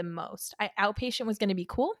rehab the most. Outpatient was going to be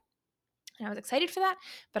cool, and I was excited for that.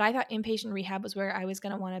 But I thought inpatient rehab was where I was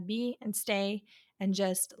going to want to be and stay and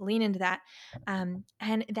just lean into that. And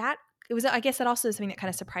that it was, I guess that also is something that kind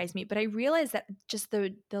of surprised me. But I realized that just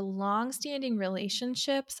the long-standing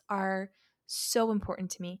relationships are so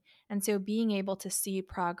important to me. And so being able to see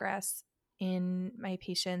progress in my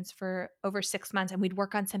patients for over 6 months, and we'd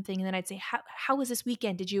work on something, and then I'd say, how was this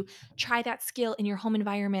weekend? Did you try that skill in your home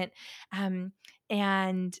environment? And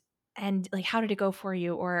like, how did it go for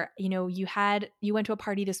you? Or you went to a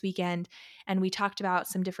party this weekend, and we talked about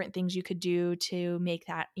some different things you could do to make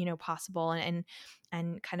that possible, and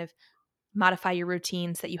kind of modify your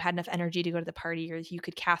routines so that you had enough energy to go to the party, or you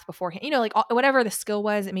could cast beforehand, like whatever the skill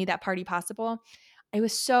was that made that party possible. It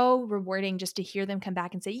was so rewarding just to hear them come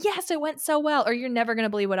back and say, yes, it went so well, or you're never going to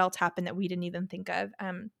believe what else happened that we didn't even think of.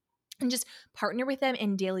 And just partner with them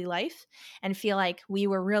in daily life and feel like we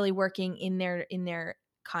were really working in their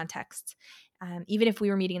context. Even if we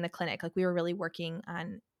were meeting in the clinic, like we were really working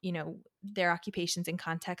on, their occupations in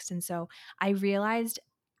context. And so I realized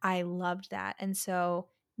I loved that. And so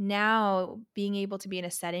now being able to be in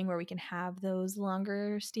a setting where we can have those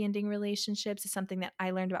longer standing relationships is something that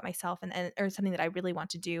I learned about myself and or something that I really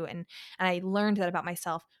want to do. And I learned that about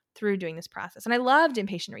myself through doing this process. And I loved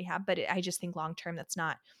inpatient rehab, but I just think long term that's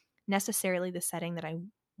not necessarily the setting that I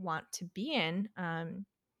want to be in.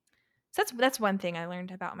 So that's one thing I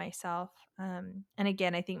learned about myself. And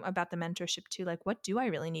again, I think about the mentorship too. Like, what do I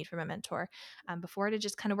really need from a mentor? Before it had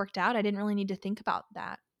just kind of worked out, I didn't really need to think about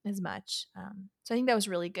that as much. So I think that was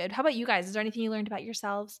really good. How about you guys? Is there anything you learned about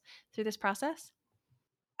yourselves through this process?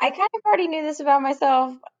 I kind of already knew this about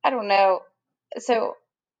myself. I don't know. So,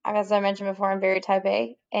 as I mentioned before, I'm very type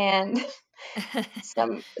A, and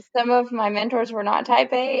some of my mentors were not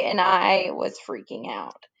type A, and I was freaking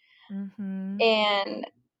out. Mm-hmm. And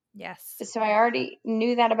yes, so I already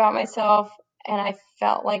knew that about myself, and I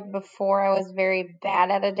felt like before I was very bad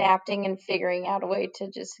at adapting and figuring out a way to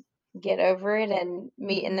just get over it and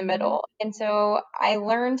meet in the middle. And so I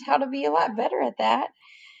learned how to be a lot better at that,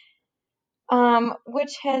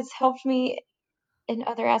 which has helped me in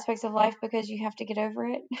other aspects of life because you have to get over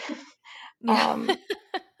it.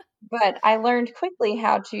 But I learned quickly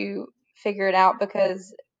how to figure it out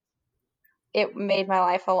because it made my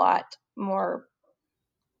life a lot more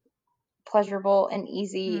pleasurable and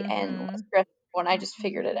easy and less stressful when I just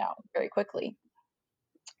figured it out very quickly,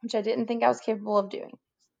 which I didn't think I was capable of doing.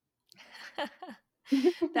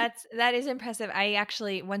 That is impressive. I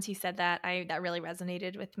actually, once you said that, that really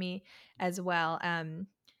resonated with me as well.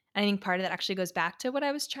 I think part of that actually goes back to what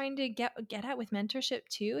I was trying to get at with mentorship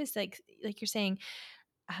too, is like you're saying,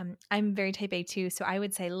 I'm very type A too. So I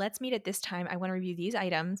would say, let's meet at this time. I want to review these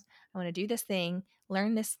items. I want to do this thing,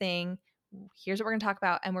 learn this thing. Here's what we're going to talk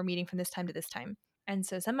about. And we're meeting from this time to this time. And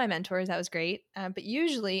so some of my mentors, that was great. But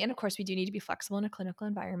usually, and of course, we do need to be flexible in a clinical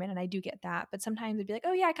environment. And I do get that. But sometimes it'd be like,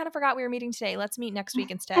 oh, yeah, I kind of forgot we were meeting today. Let's meet next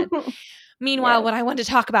week instead. Meanwhile, Yes. what I wanted to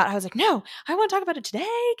talk about, I was like, no, I want to talk about it today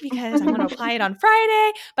because I want to apply it on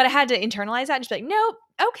Friday. But I had to internalize that and just be like, nope,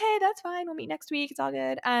 okay, that's fine. We'll meet next week. It's all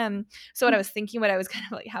good. So what I was thinking, what I was kind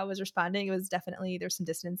of like, how I was responding, it was definitely, there's some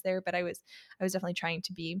distance there, but I was definitely trying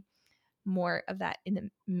to be more of that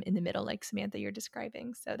in the middle, like Samantha, you're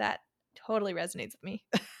describing. So that totally resonates with me.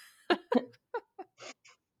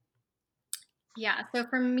 Yeah, so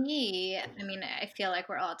for me, I mean, I feel like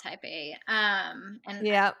we're all type A. And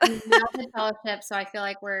Yeah. we all did fellowship, so I feel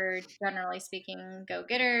like we're generally speaking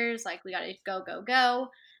go-getters, like we got to go, go, go.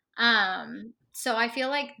 So I feel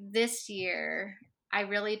like this year I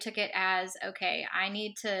really took it as, okay, I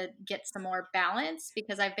need to get some more balance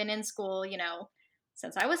because I've been in school,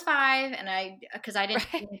 since I was 5, and because I didn't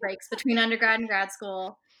take any breaks between undergrad and grad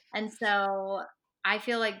school. And so I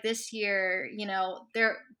feel like this year,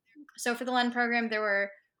 so for the LEND program, there were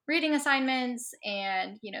reading assignments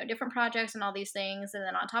and, different projects and all these things. And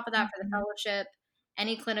then on top of that, for the fellowship,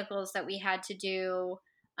 any clinicals that we had to do,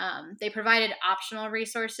 they provided optional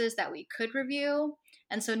resources that we could review.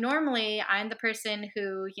 And so normally I'm the person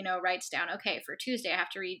who, writes down, okay, for Tuesday, I have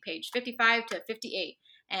to read page 55 to 58.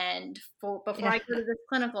 And before I go to this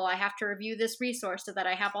clinical, I have to review this resource so that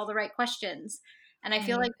I have all the right questions. And I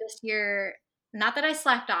feel like this year, not that I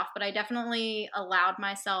slacked off, but I definitely allowed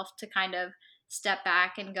myself to kind of step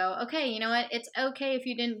back and go, okay, you know what? It's okay if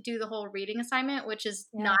you didn't do the whole reading assignment, which is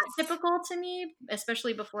not typical to me,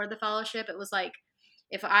 especially before the fellowship. It was like,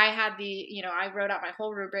 if I had I wrote out my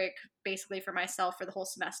whole rubric basically for myself for the whole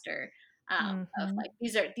semester. Of like,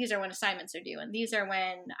 these are when assignments are due, and these are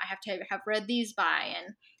when I have to have read these by,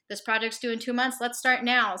 and this project's due in 2 months. Let's start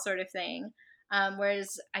now, sort of thing.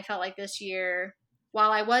 Whereas I felt like this year,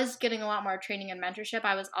 while I was getting a lot more training and mentorship,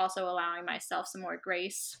 I was also allowing myself some more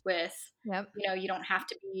grace with, you don't have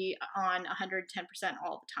to be on 110%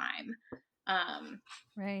 all the time.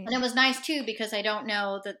 Right. And it was nice too, because I don't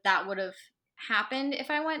know that would have happened if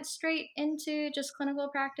I went straight into just clinical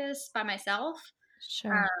practice by myself.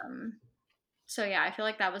 Sure. So yeah, I feel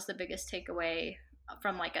like that was the biggest takeaway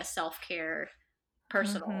from like a self-care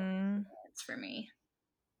personal experience for me.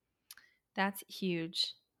 That's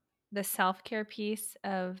huge. The self-care piece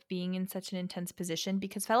of being in such an intense position,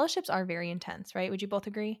 because fellowships are very intense, right? Would you both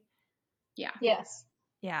agree? Yeah. Yes.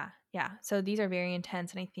 Yeah. So these are very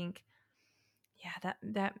intense. And I think,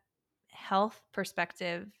 that health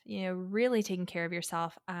perspective, really taking care of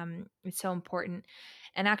yourself is so important.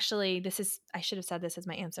 And actually, I should have said this as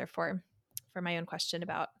my answer for my own question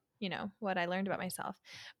about, what I learned about myself.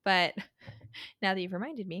 But now that you've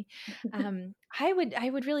reminded me, I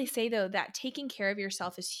would really say though that taking care of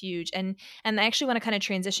yourself is huge. And I actually want to kind of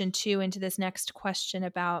transition too into this next question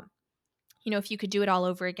about, if you could do it all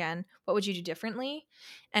over again, what would you do differently?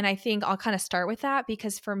 And I think I'll kind of start with that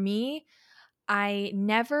because for me, I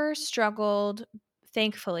never struggled,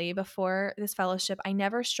 thankfully, before this fellowship. I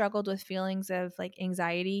never struggled with feelings of like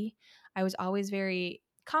anxiety. I was always very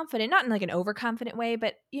confident, not in like an overconfident way,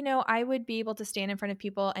 but I would be able to stand in front of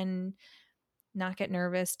people and not get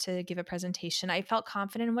nervous to give a presentation. I felt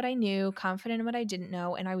confident in what I knew, confident in what I didn't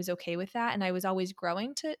know, and I was okay with that. And I was always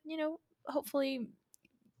growing to, hopefully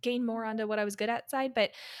gain more onto what I was good at side,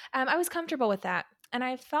 but I was comfortable with that. And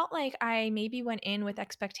I felt like I maybe went in with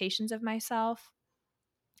expectations of myself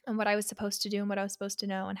and what I was supposed to do and what I was supposed to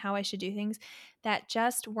know and how I should do things that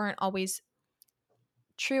just weren't always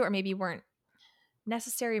true or maybe weren't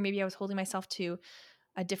necessary. Maybe I was holding myself to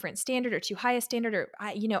a different standard or too high a standard or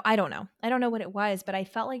I don't know. I don't know what it was, but I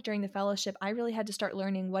felt like during the fellowship, I really had to start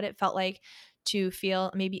learning what it felt like to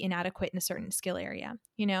feel maybe inadequate in a certain skill area.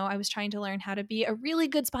 I was trying to learn how to be a really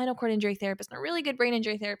good spinal cord injury therapist and a really good brain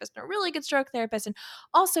injury therapist and a really good stroke therapist and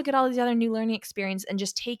also get all these other new learning experience and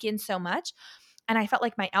just take in so much. And I felt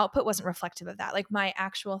like my output wasn't reflective of that. Like my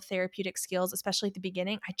actual therapeutic skills, especially at the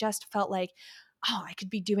beginning, I just felt like, oh, I could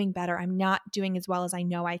be doing better. I'm not doing as well as I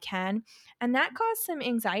know I can. And that caused some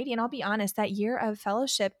anxiety. And I'll be honest, that year of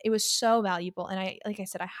fellowship, it was so valuable. And like I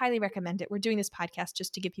said, I highly recommend it. We're doing this podcast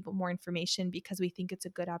just to give people more information because we think it's a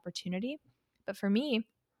good opportunity. But for me,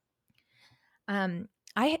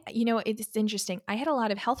 it's interesting. I had a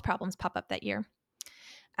lot of health problems pop up that year.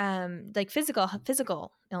 Like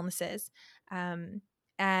physical illnesses.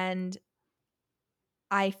 And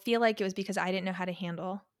I feel like it was because I didn't know how to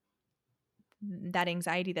handle that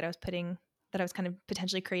anxiety that I was kind of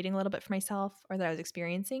potentially creating a little bit for myself or that I was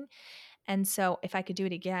experiencing. And so if I could do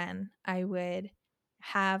it again, I would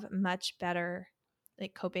have much better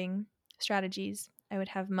like coping strategies. I would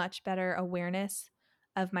have much better awareness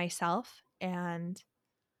of myself and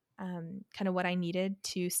kind of what I needed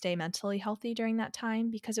to stay mentally healthy during that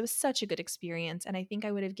time because it was such a good experience. And I think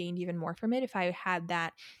I would have gained even more from it if I had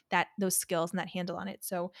those skills and that handle on it.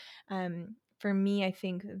 So for me, I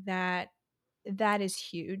think that is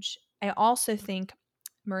huge. I also think,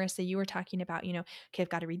 Marissa, you were talking about, okay, I've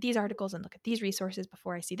got to read these articles and look at these resources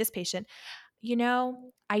before I see this patient.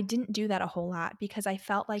 I didn't do that a whole lot because I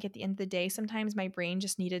felt like at the end of the day, sometimes my brain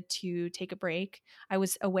just needed to take a break. I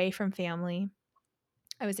was away from family.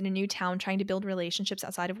 I was in a new town trying to build relationships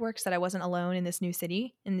outside of work so that I wasn't alone in this new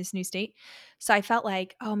city, in this new state. So I felt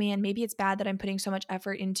like, oh man, maybe it's bad that I'm putting so much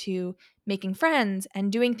effort into making friends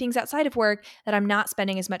and doing things outside of work that I'm not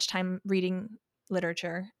spending as much time reading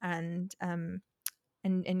literature and kind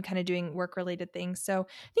of doing work related things. So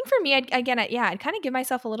I think for me, I'd kind of give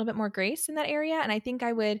myself a little bit more grace in that area. And I think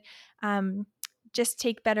I would just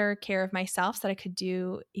take better care of myself so that I could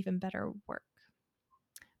do even better work.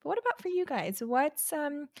 But what about for you guys? What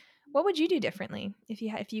would you do differently if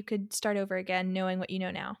you could start over again, knowing what you know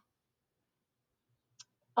now?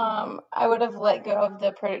 I would have let go of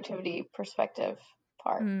the productivity perspective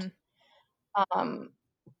part,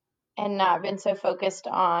 and not been so focused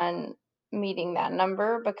on meeting that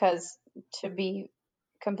number because, to be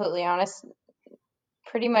completely honest,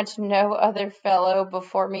 pretty much no other fellow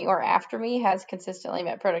before me or after me has consistently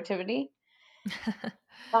met productivity.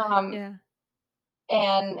 Yeah.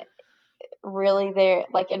 And really their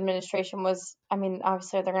like administration was, I mean,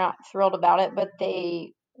 obviously they're not thrilled about it, but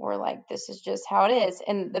they were like, this is just how it is.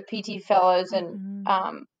 And the PT fellows and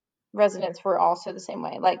residents were also the same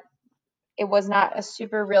way. Like it was not a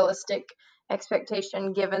super realistic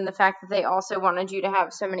expectation given the fact that they also wanted you to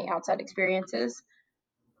have so many outside experiences.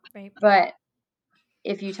 Right. But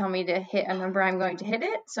if you tell me to hit a number, I'm going to hit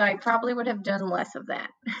it. So I probably would have done less of that.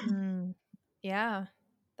 Yeah,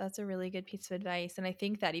 that's a really good piece of advice. And I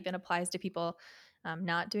think that even applies to people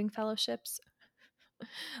not doing fellowships.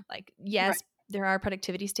 Like, yes, Right. there are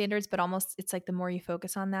productivity standards, but almost it's like the more you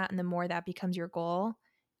focus on that and the more that becomes your goal,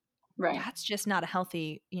 Right. that's just not a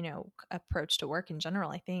healthy, approach to work in general,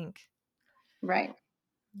 I think. Right.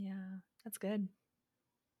 Yeah, that's good.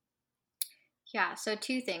 Yeah, so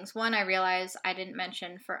two things. One, I realized I didn't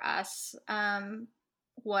mention for us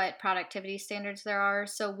what productivity standards there are.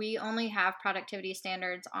 So we only have productivity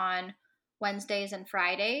standards on Wednesdays and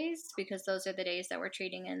Fridays because those are the days that we're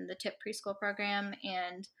treating in the TIP preschool program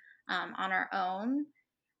and on our own.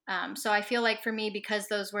 So I feel like for me, because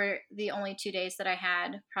those were the only 2 days that I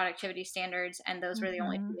had productivity standards, and those were the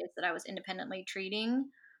only 2 days that I was independently treating,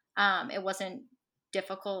 it wasn't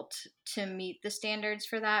difficult to meet the standards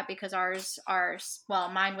for that, because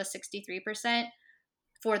mine was 63%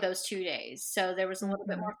 for those 2 days. So there was a little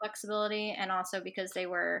bit more flexibility, and also because they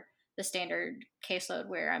were the standard caseload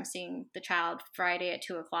where I'm seeing the child Friday at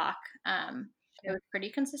 2:00, it was pretty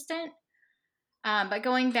consistent. But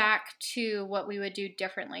going back to what we would do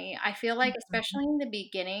differently, I feel like, especially in the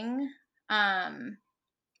beginning, um,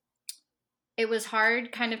 it was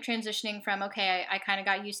hard kind of transitioning from, okay, I kind of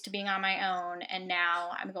got used to being on my own, and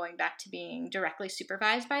now I'm going back to being directly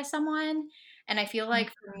supervised by someone. And I feel like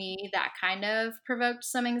for me, that kind of provoked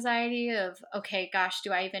some anxiety of, okay, gosh,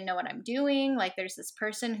 do I even know what I'm doing? Like, there's this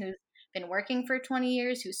person who's been working for 20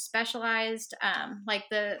 years, who's specialized. Like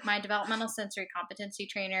my developmental sensory competency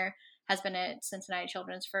trainer has been at Cincinnati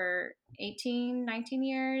Children's for 18, 19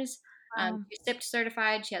 years. She's SIPT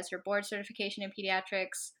certified. She has her board certification in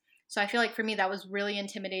pediatrics. So I feel like for me, that was really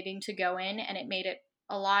intimidating to go in, and it made it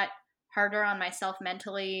a lot harder on myself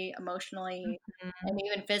mentally, emotionally, and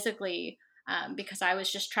even physically, because I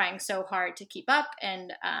was just trying so hard to keep up,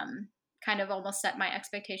 and kind of almost set my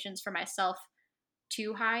expectations for myself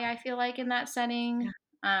too high, I feel like, in that setting.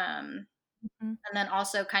 And then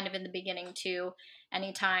also kind of in the beginning too,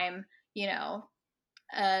 anytime,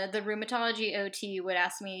 the rheumatology OT would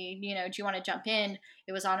ask me, do you want to jump in?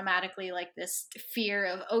 It was automatically like this fear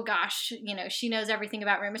of, oh gosh, she knows everything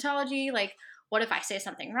about rheumatology. Like, what if I say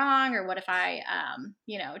something wrong? Or what if I,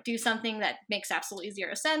 do something that makes absolutely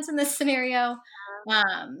zero sense in this scenario?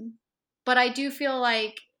 But I do feel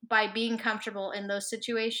like by being comfortable in those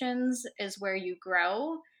situations is where you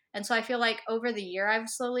grow. And so I feel like over the year, I've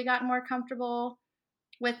slowly gotten more comfortable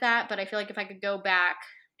with that. But I feel like if I could go back,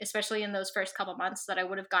 especially in those first couple months, that I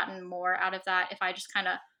would have gotten more out of that if I just kind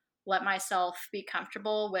of let myself be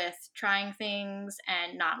comfortable with trying things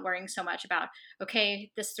and not worrying so much about,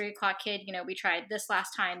 okay, this 3:00 kid, we tried this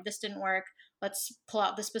last time, this didn't work. Let's pull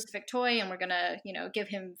out this specific toy and we're going to, give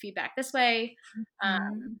him feedback this way.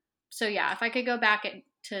 So yeah, if I could go back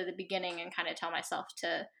to the beginning and kind of tell myself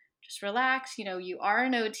to just relax, you are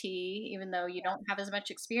an OT, even though you don't have as much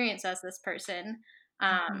experience as this person.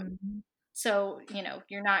 So,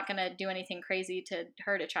 you're not going to do anything crazy to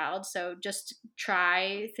hurt a child. So just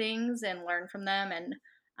try things and learn from them. And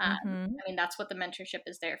I mean, that's what the mentorship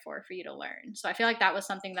is there for you to learn. So I feel like that was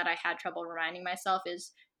something that I had trouble reminding myself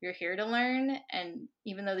is you're here to learn. And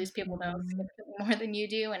even though these people know significantly more than you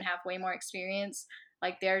do and have way more experience,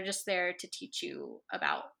 like they're just there to teach you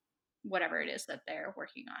about whatever it is that they're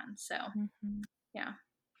working on. So yeah.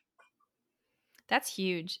 That's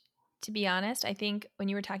huge. To be honest, I think when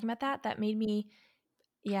you were talking about that made me,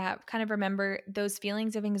 kind of remember those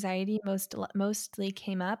feelings of anxiety mostly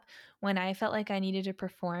came up when I felt like I needed to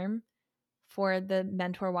perform for the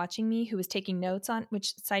mentor watching me who was taking notes on,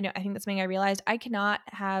 which side note, I think that's something I realized. I cannot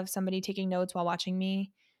have somebody taking notes while watching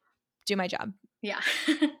me do my job. Yeah.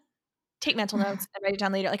 Take mental notes and write it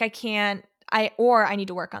down later. Like I need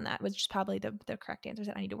to work on that, which is probably the correct answer, is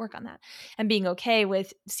that I need to work on that. And being okay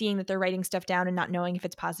with seeing that they're writing stuff down and not knowing if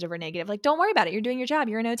it's positive or negative. Like, don't worry about it. You're doing your job.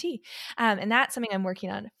 You're an OT. And that's something I'm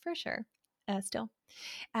working on for sure still.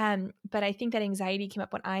 But I think that anxiety came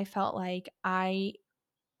up when I felt like I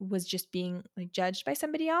was just being like judged by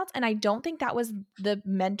somebody else. And I don't think that was the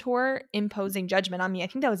mentor imposing judgment on me. I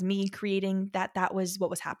think that was me creating that was what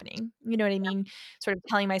was happening. You know what I mean? Sort of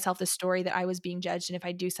telling myself the story that I was being judged. And if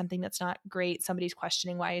I do something that's not great, somebody's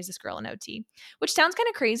questioning, why is this girl an OT? Which sounds kind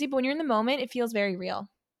of crazy, but when you're in the moment, it feels very real.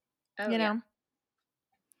 Oh, you know?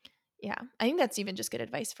 Yeah. I think that's even just good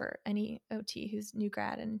advice for any OT who's new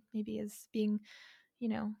grad and maybe is being,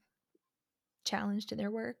 challenged in their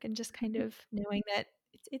work, and just kind of knowing that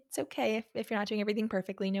it's okay if you're not doing everything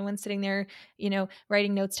perfectly. No one's sitting there,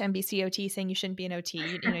 writing notes to NBCOT saying you shouldn't be an OT.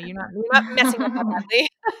 You're not messing up that badly.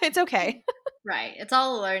 It's okay. Right. It's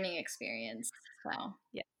all a learning experience. So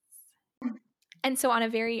Yes. And so on a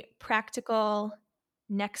very practical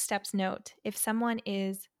next steps note, if someone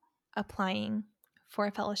is applying for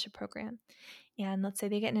a fellowship program and let's say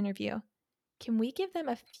they get an interview, can we give them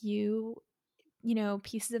a few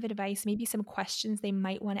pieces of advice, maybe some questions they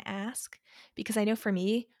might want to ask? Because I know for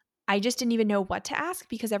me, I just didn't even know what to ask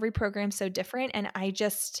because every program's so different. And I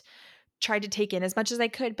just tried to take in as much as I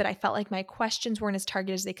could, but I felt like my questions weren't as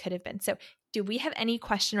targeted as they could have been. So do we have any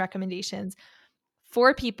question recommendations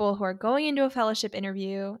for people who are going into a fellowship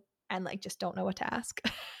interview and just don't know what to ask?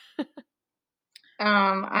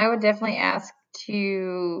 I would definitely ask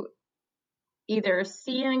to either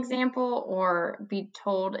see an example or be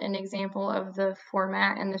told an example of the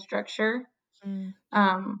format and the structure.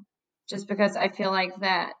 Just because I feel like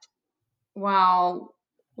that while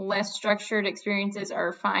less structured experiences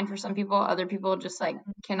are fine for some people, other people just like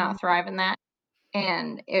cannot thrive in that.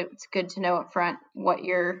 And it's good to know up front what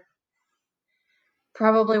you're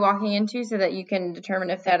probably walking into so that you can determine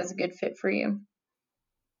if that is a good fit for you.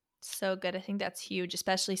 So good. I think that's huge,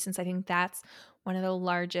 especially since I think that's one of the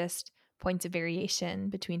largest points of variation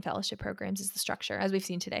between fellowship programs is the structure, as we've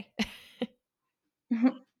seen today. Yeah,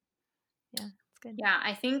 it's good. Yeah,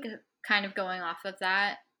 I think kind of going off of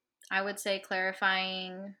that, I would say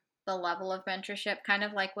clarifying the level of mentorship, kind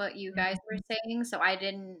of like what you guys were saying. So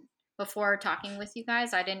before talking with you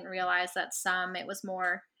guys, I didn't realize that it was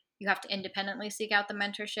more you have to independently seek out the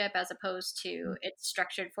mentorship as opposed to it's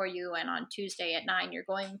structured for you. And on Tuesday at 9, you're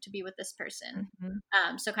going to be with this person.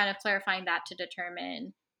 So kind of clarifying that to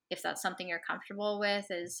determine if that's something you're comfortable with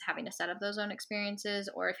is having to set up those own experiences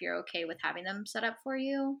or if you're okay with having them set up for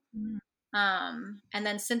you. And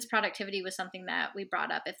then since productivity was something that we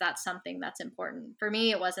brought up, if that's something that's important for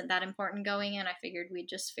me, it wasn't that important going in. I figured we'd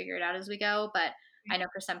just figure it out as we go. But I know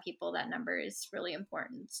for some people that number is really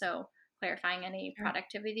important. So clarifying any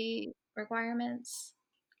productivity requirements.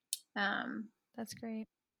 That's great.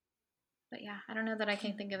 But yeah, I don't know that I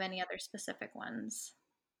can think of any other specific ones.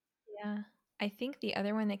 Yeah. I think the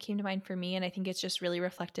other one that came to mind for me, and I think it's just really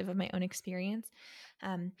reflective of my own experience,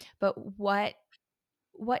 but what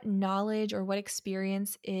knowledge or what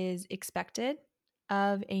experience is expected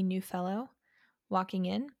of a new fellow walking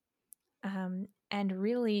in, and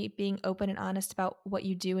really being open and honest about what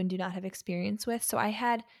you do and do not have experience with. So I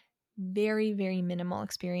had very, very minimal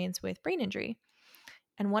experience with brain injury.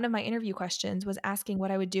 And one of my interview questions was asking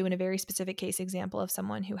what I would do in a very specific case example of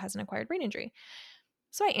someone who has an acquired brain injury.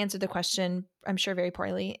 So I answered the question, I'm sure very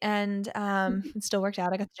poorly, and it still worked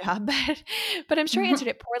out. I got the job, but I'm sure I answered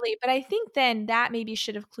it poorly. But I think then that maybe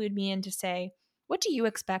should have clued me in to say, what do you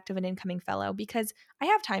expect of an incoming fellow? Because I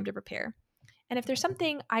have time to prepare. And if there's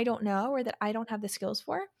something I don't know or that I don't have the skills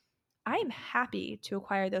for, I am happy to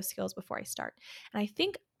acquire those skills before I start. And I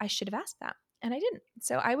think I should have asked that, and I didn't.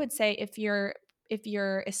 So I would say if you're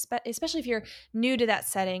especially if you're new to that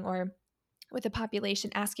setting or with the population,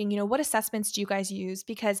 asking, what assessments do you guys use?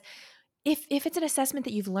 Because if it's an assessment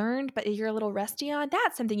that you've learned but you're a little rusty on,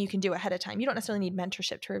 that's something you can do ahead of time. You don't necessarily need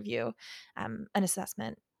mentorship to review an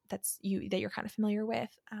assessment that you're kind of familiar with.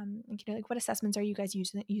 Like what assessments are you guys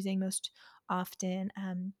using most often?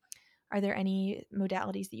 Are there any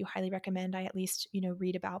modalities that you highly recommend I at least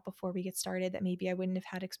read about before we get started that maybe I wouldn't have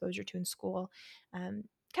had exposure to in school? Kind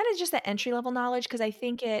of just that entry level knowledge, because I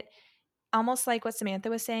think it almost like what Samantha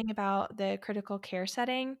was saying about the critical care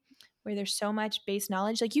setting, where there's so much base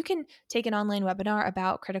knowledge. Like you can take an online webinar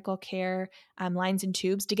about critical care lines and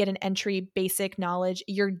tubes to get an entry basic knowledge.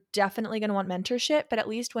 You're definitely going to want mentorship, but at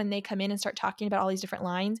least when they come in and start talking about all these different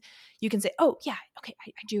lines, you can say, "Oh yeah, okay,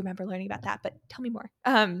 I do remember learning about that, but tell me more."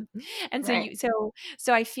 And so Right.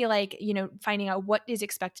 so I feel like finding out what is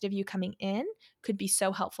expected of you coming in could be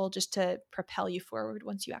so helpful just to propel you forward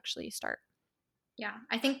once you actually start. Yeah,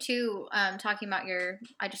 I think too, talking about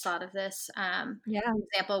I just thought of this Yeah.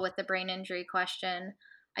 example with the brain injury question.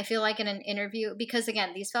 I feel like in an interview, because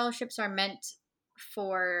again, these fellowships are meant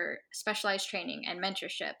for specialized training and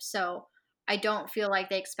mentorship. So I don't feel like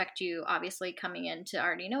they expect you, obviously, coming in to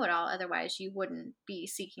already know it all. Otherwise, you wouldn't be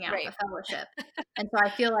seeking out Right. a fellowship. And so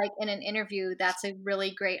I feel like in an interview, that's a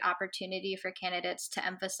really great opportunity for candidates to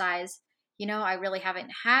emphasize, I really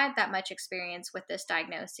haven't had that much experience with this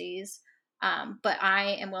diagnosis, but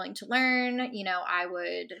I am willing to learn. I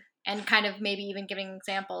would, and kind of maybe even giving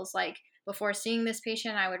examples like before seeing this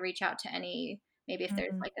patient, I would reach out to maybe if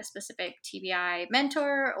there's like a specific TBI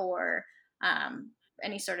mentor or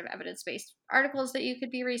any sort of evidence based articles that you could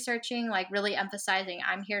be researching, like really emphasizing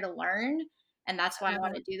I'm here to learn. And that's why I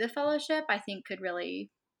want to do the fellowship, I think could really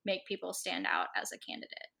make people stand out as a candidate.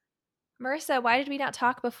 Marissa, why did we not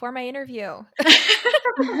talk before my interview?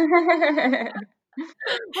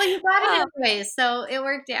 Well, you got it anyway, so it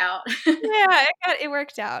worked out. Yeah, it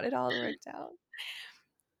worked out. It all worked out.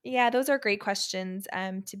 Yeah, those are great questions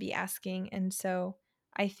to be asking. And so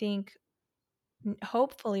I think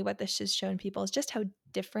hopefully what this has shown people is just how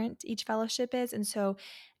different each fellowship is. And so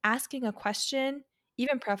asking a question,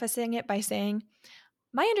 even prefacing it by saying,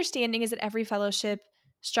 my understanding is that every fellowship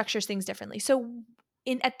structures things differently. So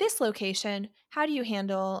at this location, how do you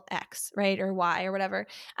handle X, right? Or Y or whatever?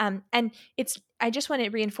 And I just want to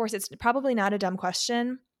reinforce it's probably not a dumb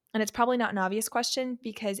question. And it's probably not an obvious question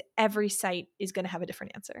because every site is going to have a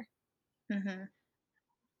different answer. Mm-hmm.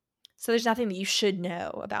 So there's nothing that you should know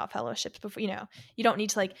about fellowships before, you don't need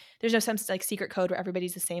to there's no some secret code where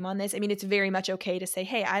everybody's the same on this. I mean, it's very much okay to say,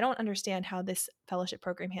 hey, I don't understand how this fellowship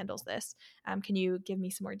program handles this. Can you give me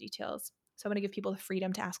some more details? So I'm going to give people the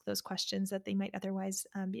freedom to ask those questions that they might otherwise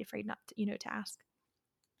be afraid not to, to ask.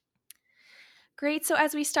 Great. So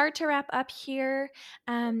as we start to wrap up here,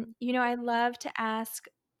 I love to ask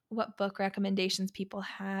what book recommendations people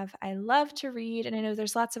have. I love to read, and I know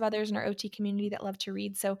there's lots of others in our OT community that love to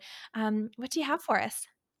read. So what do you have for us?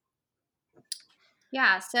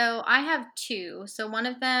 Yeah, so I have two. So one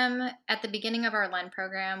of them, at the beginning of our Lent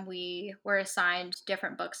program, we were assigned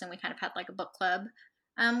different books, and we kind of had like a book club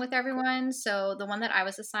with everyone. So the one that I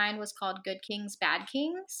was assigned was called Good Kings, Bad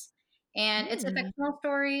Kings. And it's a fictional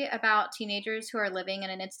story about teenagers who are living in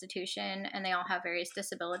an institution, and they all have various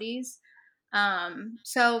disabilities.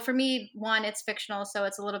 So for me, one, it's fictional, so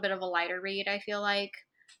it's a little bit of a lighter read, I feel like.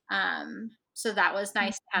 So that was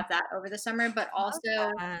nice to have that over the summer, but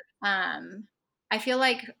also I feel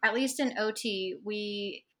like, at least in OT,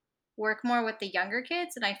 we work more with the younger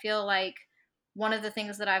kids. And I feel like one of the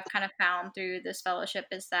things that I've kind of found through this fellowship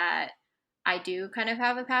is that I do kind of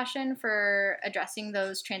have a passion for addressing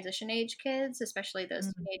those transition age kids, especially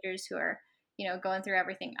those teenagers who are, going through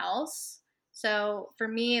everything else. So for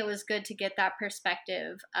me, it was good to get that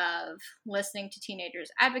perspective of listening to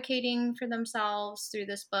teenagers advocating for themselves through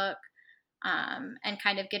this book, and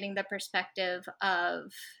kind of getting the perspective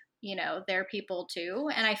of, their people too.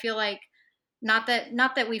 And I feel like not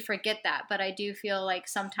that we forget that, but I do feel like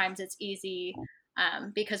sometimes it's easy,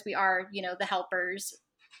 because we are, the helpers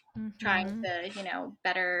trying to,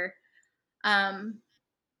 better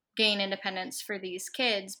gain independence for these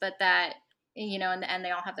kids, but that, in the end,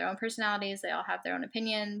 they all have their own personalities, they all have their own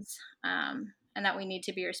opinions, and that we need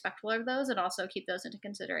to be respectful of those and also keep those into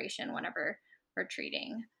consideration whenever we're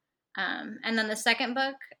treating. And then the second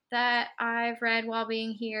book that I've read while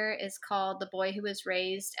being here is called The Boy Who Was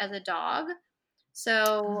Raised as a Dog.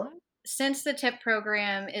 So, since the TIP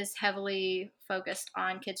program is heavily focused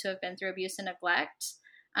on kids who have been through abuse and neglect,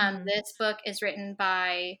 this book is written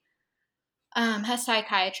by a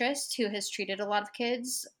psychiatrist who has treated a lot of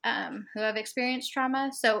kids who have experienced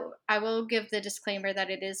trauma. So I will give the disclaimer that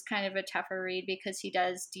it is kind of a tougher read because he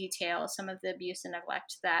does detail some of the abuse and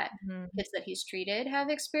neglect that kids that he's treated have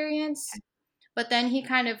experienced. But then he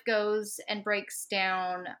kind of goes and breaks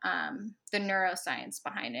down the neuroscience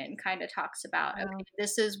behind it and kind of talks about, okay,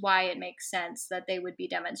 this is why it makes sense that they would be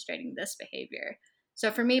demonstrating this behavior.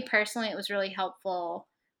 So for me personally, it was really helpful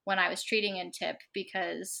when I was treating in TIP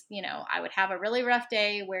because, I would have a really rough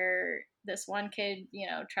day where this one kid,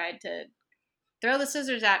 tried to throw the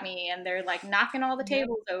scissors at me and they're like knocking all the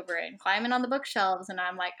tables over and climbing on the bookshelves. And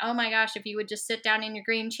I'm like, oh my gosh, if you would just sit down in your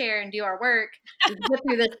green chair and do our work, we could get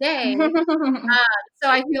through this day. So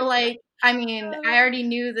I feel like, I already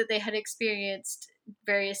knew that they had experienced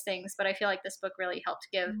various things, but I feel like this book really helped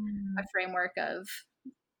give a framework of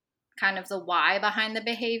kind of the why behind the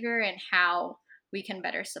behavior and how we can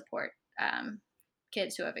better support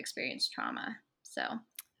kids who have experienced trauma. So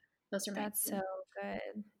those are That's so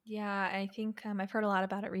good. Yeah, I think I've heard a lot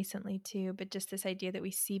about it recently too, but just this idea that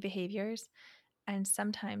we see behaviors and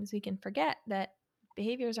sometimes we can forget that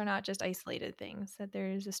behaviors are not just isolated things, that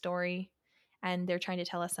there's a story and they're trying to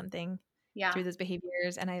tell us something through those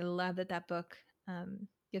behaviors. And I love that book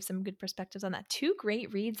gives some good perspectives on that. Two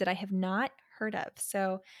great reads that I have not heard of.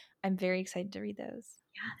 So I'm very excited to read those.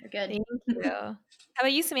 Yeah, they're good. Thank you. How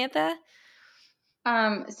about you, Samantha?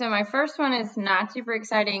 So my first one is not super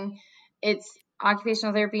exciting. It's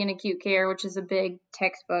Occupational Therapy and Acute Care, which is a big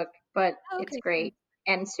textbook, but it's great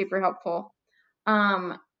and super helpful.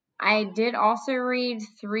 I did also read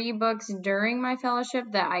 3 books during my fellowship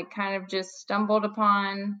that I kind of just stumbled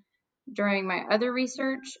upon during my other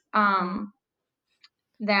research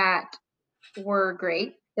that were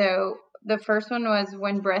great. So the first one was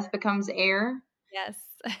When Breath Becomes Air. Yes.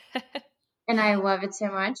 And I love it so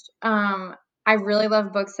much. I really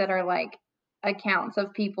love books that are like accounts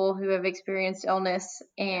of people who have experienced illness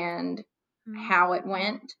and how it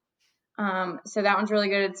went. So that one's really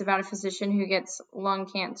good. It's about a physician who gets lung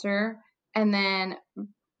cancer. And then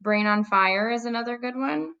Brain on Fire is another good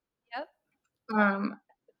one. Yep.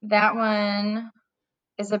 That one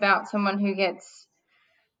is about someone who gets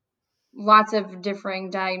lots of differing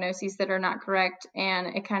diagnoses that are not correct, and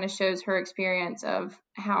it kind of shows her experience of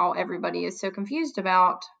how everybody is so confused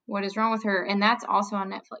about what is wrong with her, and that's also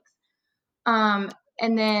on Netflix.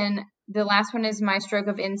 And then the last one is My Stroke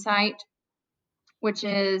of Insight, which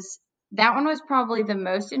is, that one was probably the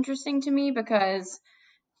most interesting to me because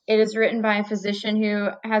it is written by a physician who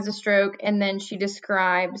has a stroke, and then she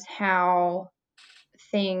describes how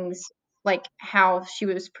things, like how she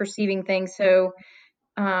was perceiving things. So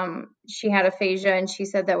she had aphasia, and she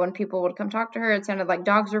said that when people would come talk to her, it sounded like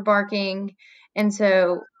dogs were barking. And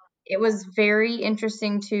so it was very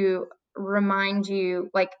interesting to remind you,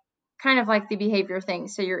 like, kind of like the behavior thing.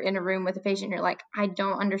 So you're in a room with a patient, you're like, I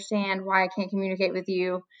don't understand why I can't communicate with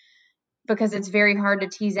you, because it's very hard to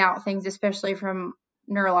tease out things, especially from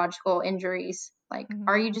neurological injuries. Like,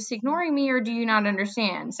 are you just ignoring me, or do you not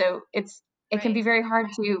understand? So it can be very hard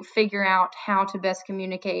to figure out how to best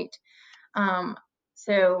communicate.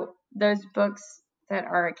 So those books that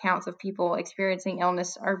are accounts of people experiencing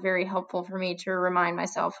illness are very helpful for me to remind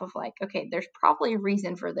myself of, like, okay, there's probably a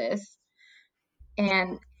reason for this.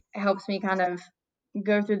 And it helps me kind of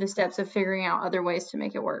go through the steps of figuring out other ways to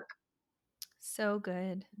make it work. So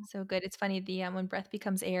good. So good. It's funny, the When Breath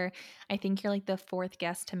Becomes Air, I think you're like the fourth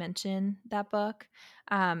guest to mention that book.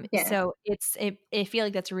 Yeah. So I feel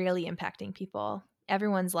like that's really impacting people.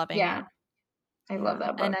 Everyone's loving Yeah. it. I love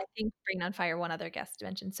that book. And I think Brain on Fire, one other guest to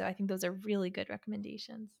mention. So I think those are really good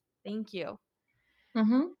recommendations. Thank you.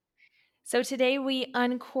 Mm-hmm. So today we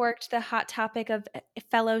uncorked the hot topic of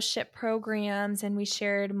fellowship programs, and we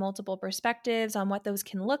shared multiple perspectives on what those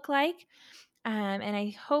can look like. And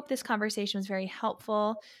I hope this conversation was very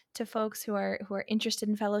helpful to folks who are interested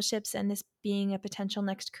in fellowships and this being a potential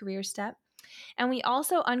next career step. And we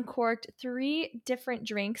also uncorked 3 different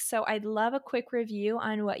drinks. So I'd love a quick review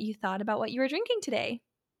on what you thought about what you were drinking today.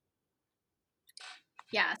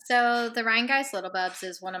 Yeah, so the Rhinegeist Little Bubs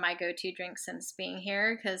is one of my go-to drinks since being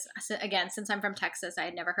here because, again, since I'm from Texas, I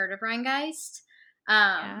had never heard of Rhinegeist.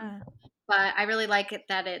 Yeah. But I really like it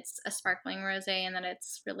that it's a sparkling rosé and that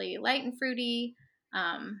it's really light and fruity.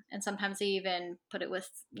 And sometimes they even put it with,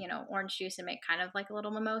 orange juice and make kind of like a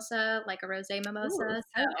little mimosa, like a rosé mimosa. Ooh,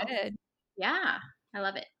 so good. Yeah, I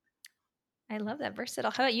love it. I love that.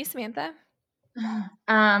 Versatile. How about you, Samantha?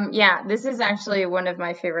 Yeah, this is actually one of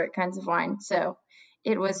my favorite kinds of wine. So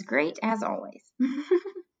it was great as always.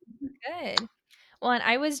 Good. Well, and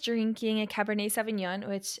I was drinking a Cabernet Sauvignon,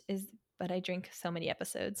 but I drink so many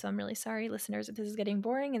episodes, so I'm really sorry, listeners, if this is getting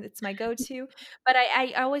boring and it's my go-to. But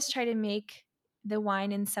I always try to make the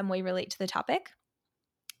wine in some way relate to the topic.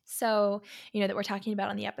 So, that we're talking about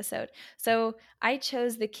on the episode. So I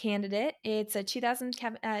chose the Candidate. It's a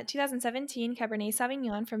 2017 Cabernet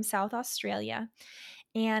Sauvignon from South Australia.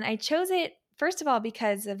 And I chose it, first of all,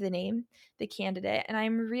 because of the name, The Candidate. And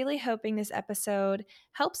I'm really hoping this episode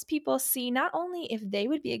helps people see not only if they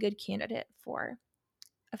would be a good candidate for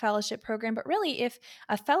a fellowship program, but really if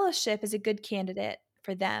a fellowship is a good candidate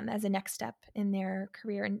for them as a next step in their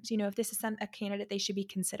career. And, if this is a candidate they should be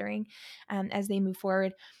considering as they move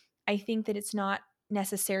forward. I think that it's not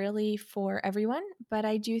necessarily for everyone, but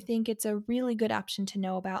I do think it's a really good option to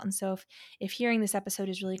know about. And so if hearing this episode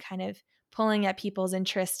is really kind of pulling at people's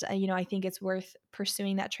interest, I think it's worth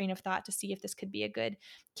pursuing that train of thought to see if this could be a good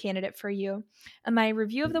candidate for you. My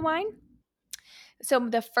review of the wine. So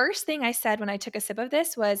the first thing I said when I took a sip of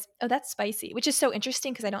this was, "Oh, that's spicy," which is so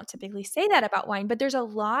interesting because I don't typically say that about wine, but there's a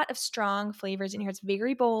lot of strong flavors in here. It's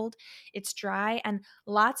very bold, it's dry, and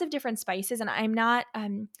lots of different spices. And I'm not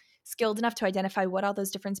skilled enough to identify what all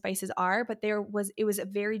those different spices are, but it was a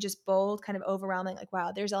very just bold, kind of overwhelming, like,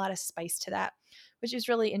 wow, there's a lot of spice to that, which is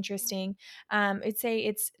really interesting. I'd say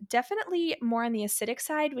it's definitely more on the acidic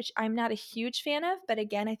side, which I'm not a huge fan of. But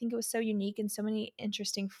again, I think it was so unique and so many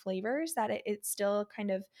interesting flavors that it's still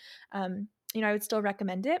kind of, I would still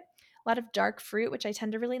recommend it. A lot of dark fruit, which I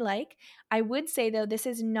tend to really like. I would say, though, this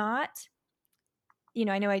is not,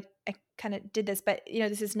 I know I kind of did this, but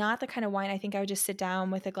this is not the kind of wine I think I would just sit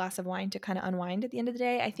down with a glass of wine to kind of unwind at the end of the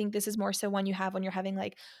day. I think this is more so one you have when you're having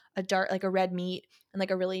like a red meat and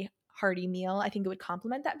like a really hearty meal. I think it would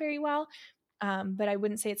complement that very well. But I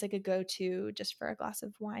wouldn't say it's like a go-to just for a glass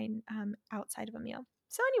of wine outside of a meal.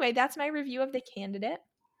 So anyway, that's my review of The Candidate.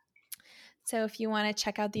 So if you want to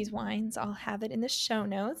check out these wines, I'll have it in the show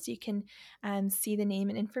notes. You can see the name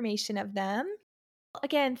and information of them.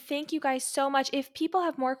 Again, thank you guys so much. If people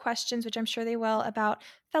have more questions, which I'm sure they will, about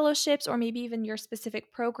fellowships or maybe even your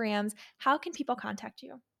specific programs, how can people contact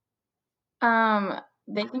you?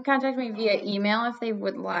 They can contact me via email if they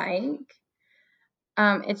would like.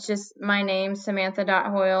 It's just my name,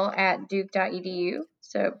 samantha.hoyle@duke.edu.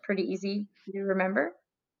 So pretty easy to remember.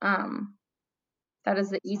 That is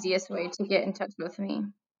the easiest way to get in touch with me.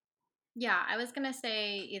 Yeah, I was going to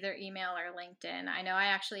say either email or LinkedIn. I know I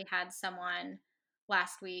actually had someone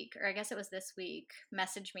last week, or I guess it was this week,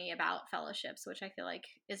 message me about fellowships, which I feel like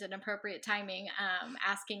is an appropriate timing,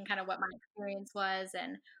 asking kind of what my experience was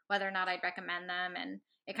and whether or not I'd recommend them. And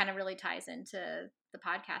it kind of really ties into the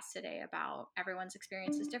podcast today about everyone's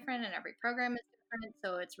experience is different and every program is different.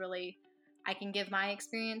 So it's really, I can give my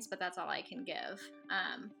experience, but that's all I can give.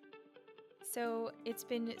 So it's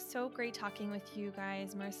been so great talking with you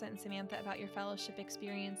guys, Marissa and Samantha, about your fellowship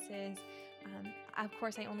experiences. Of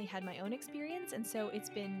course, I only had my own experience, and so it's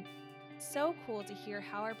been so cool to hear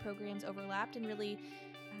how our programs overlapped and really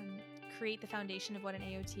create the foundation of what an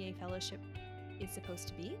AOTA fellowship is supposed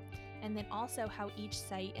to be. And then also how each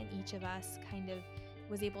site and each of us kind of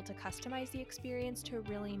was able to customize the experience to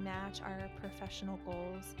really match our professional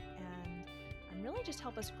goals and really just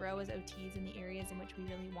help us grow as OTs in the areas in which we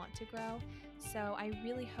really want to grow. So I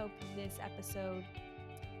really hope this episode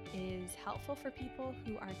is helpful for people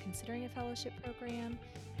who are considering a fellowship program.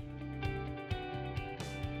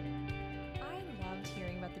 I loved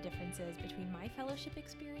hearing about the differences between my fellowship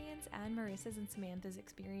experience and Marissa's and Samantha's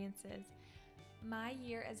experiences. My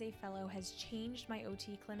year as a fellow has changed my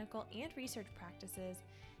OT clinical and research practices,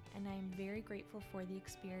 and I'm very grateful for the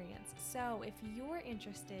experience. So if you're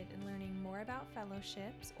interested in learning more about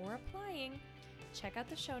fellowships or applying, check out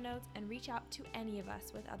the show notes and reach out to any of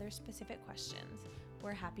us with other specific questions.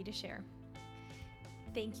 We're happy to share.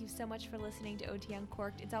 Thank you so much for listening to OT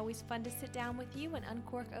Uncorked. It's always fun to sit down with you and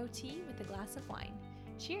uncork OT with a glass of wine.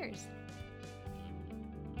 Cheers!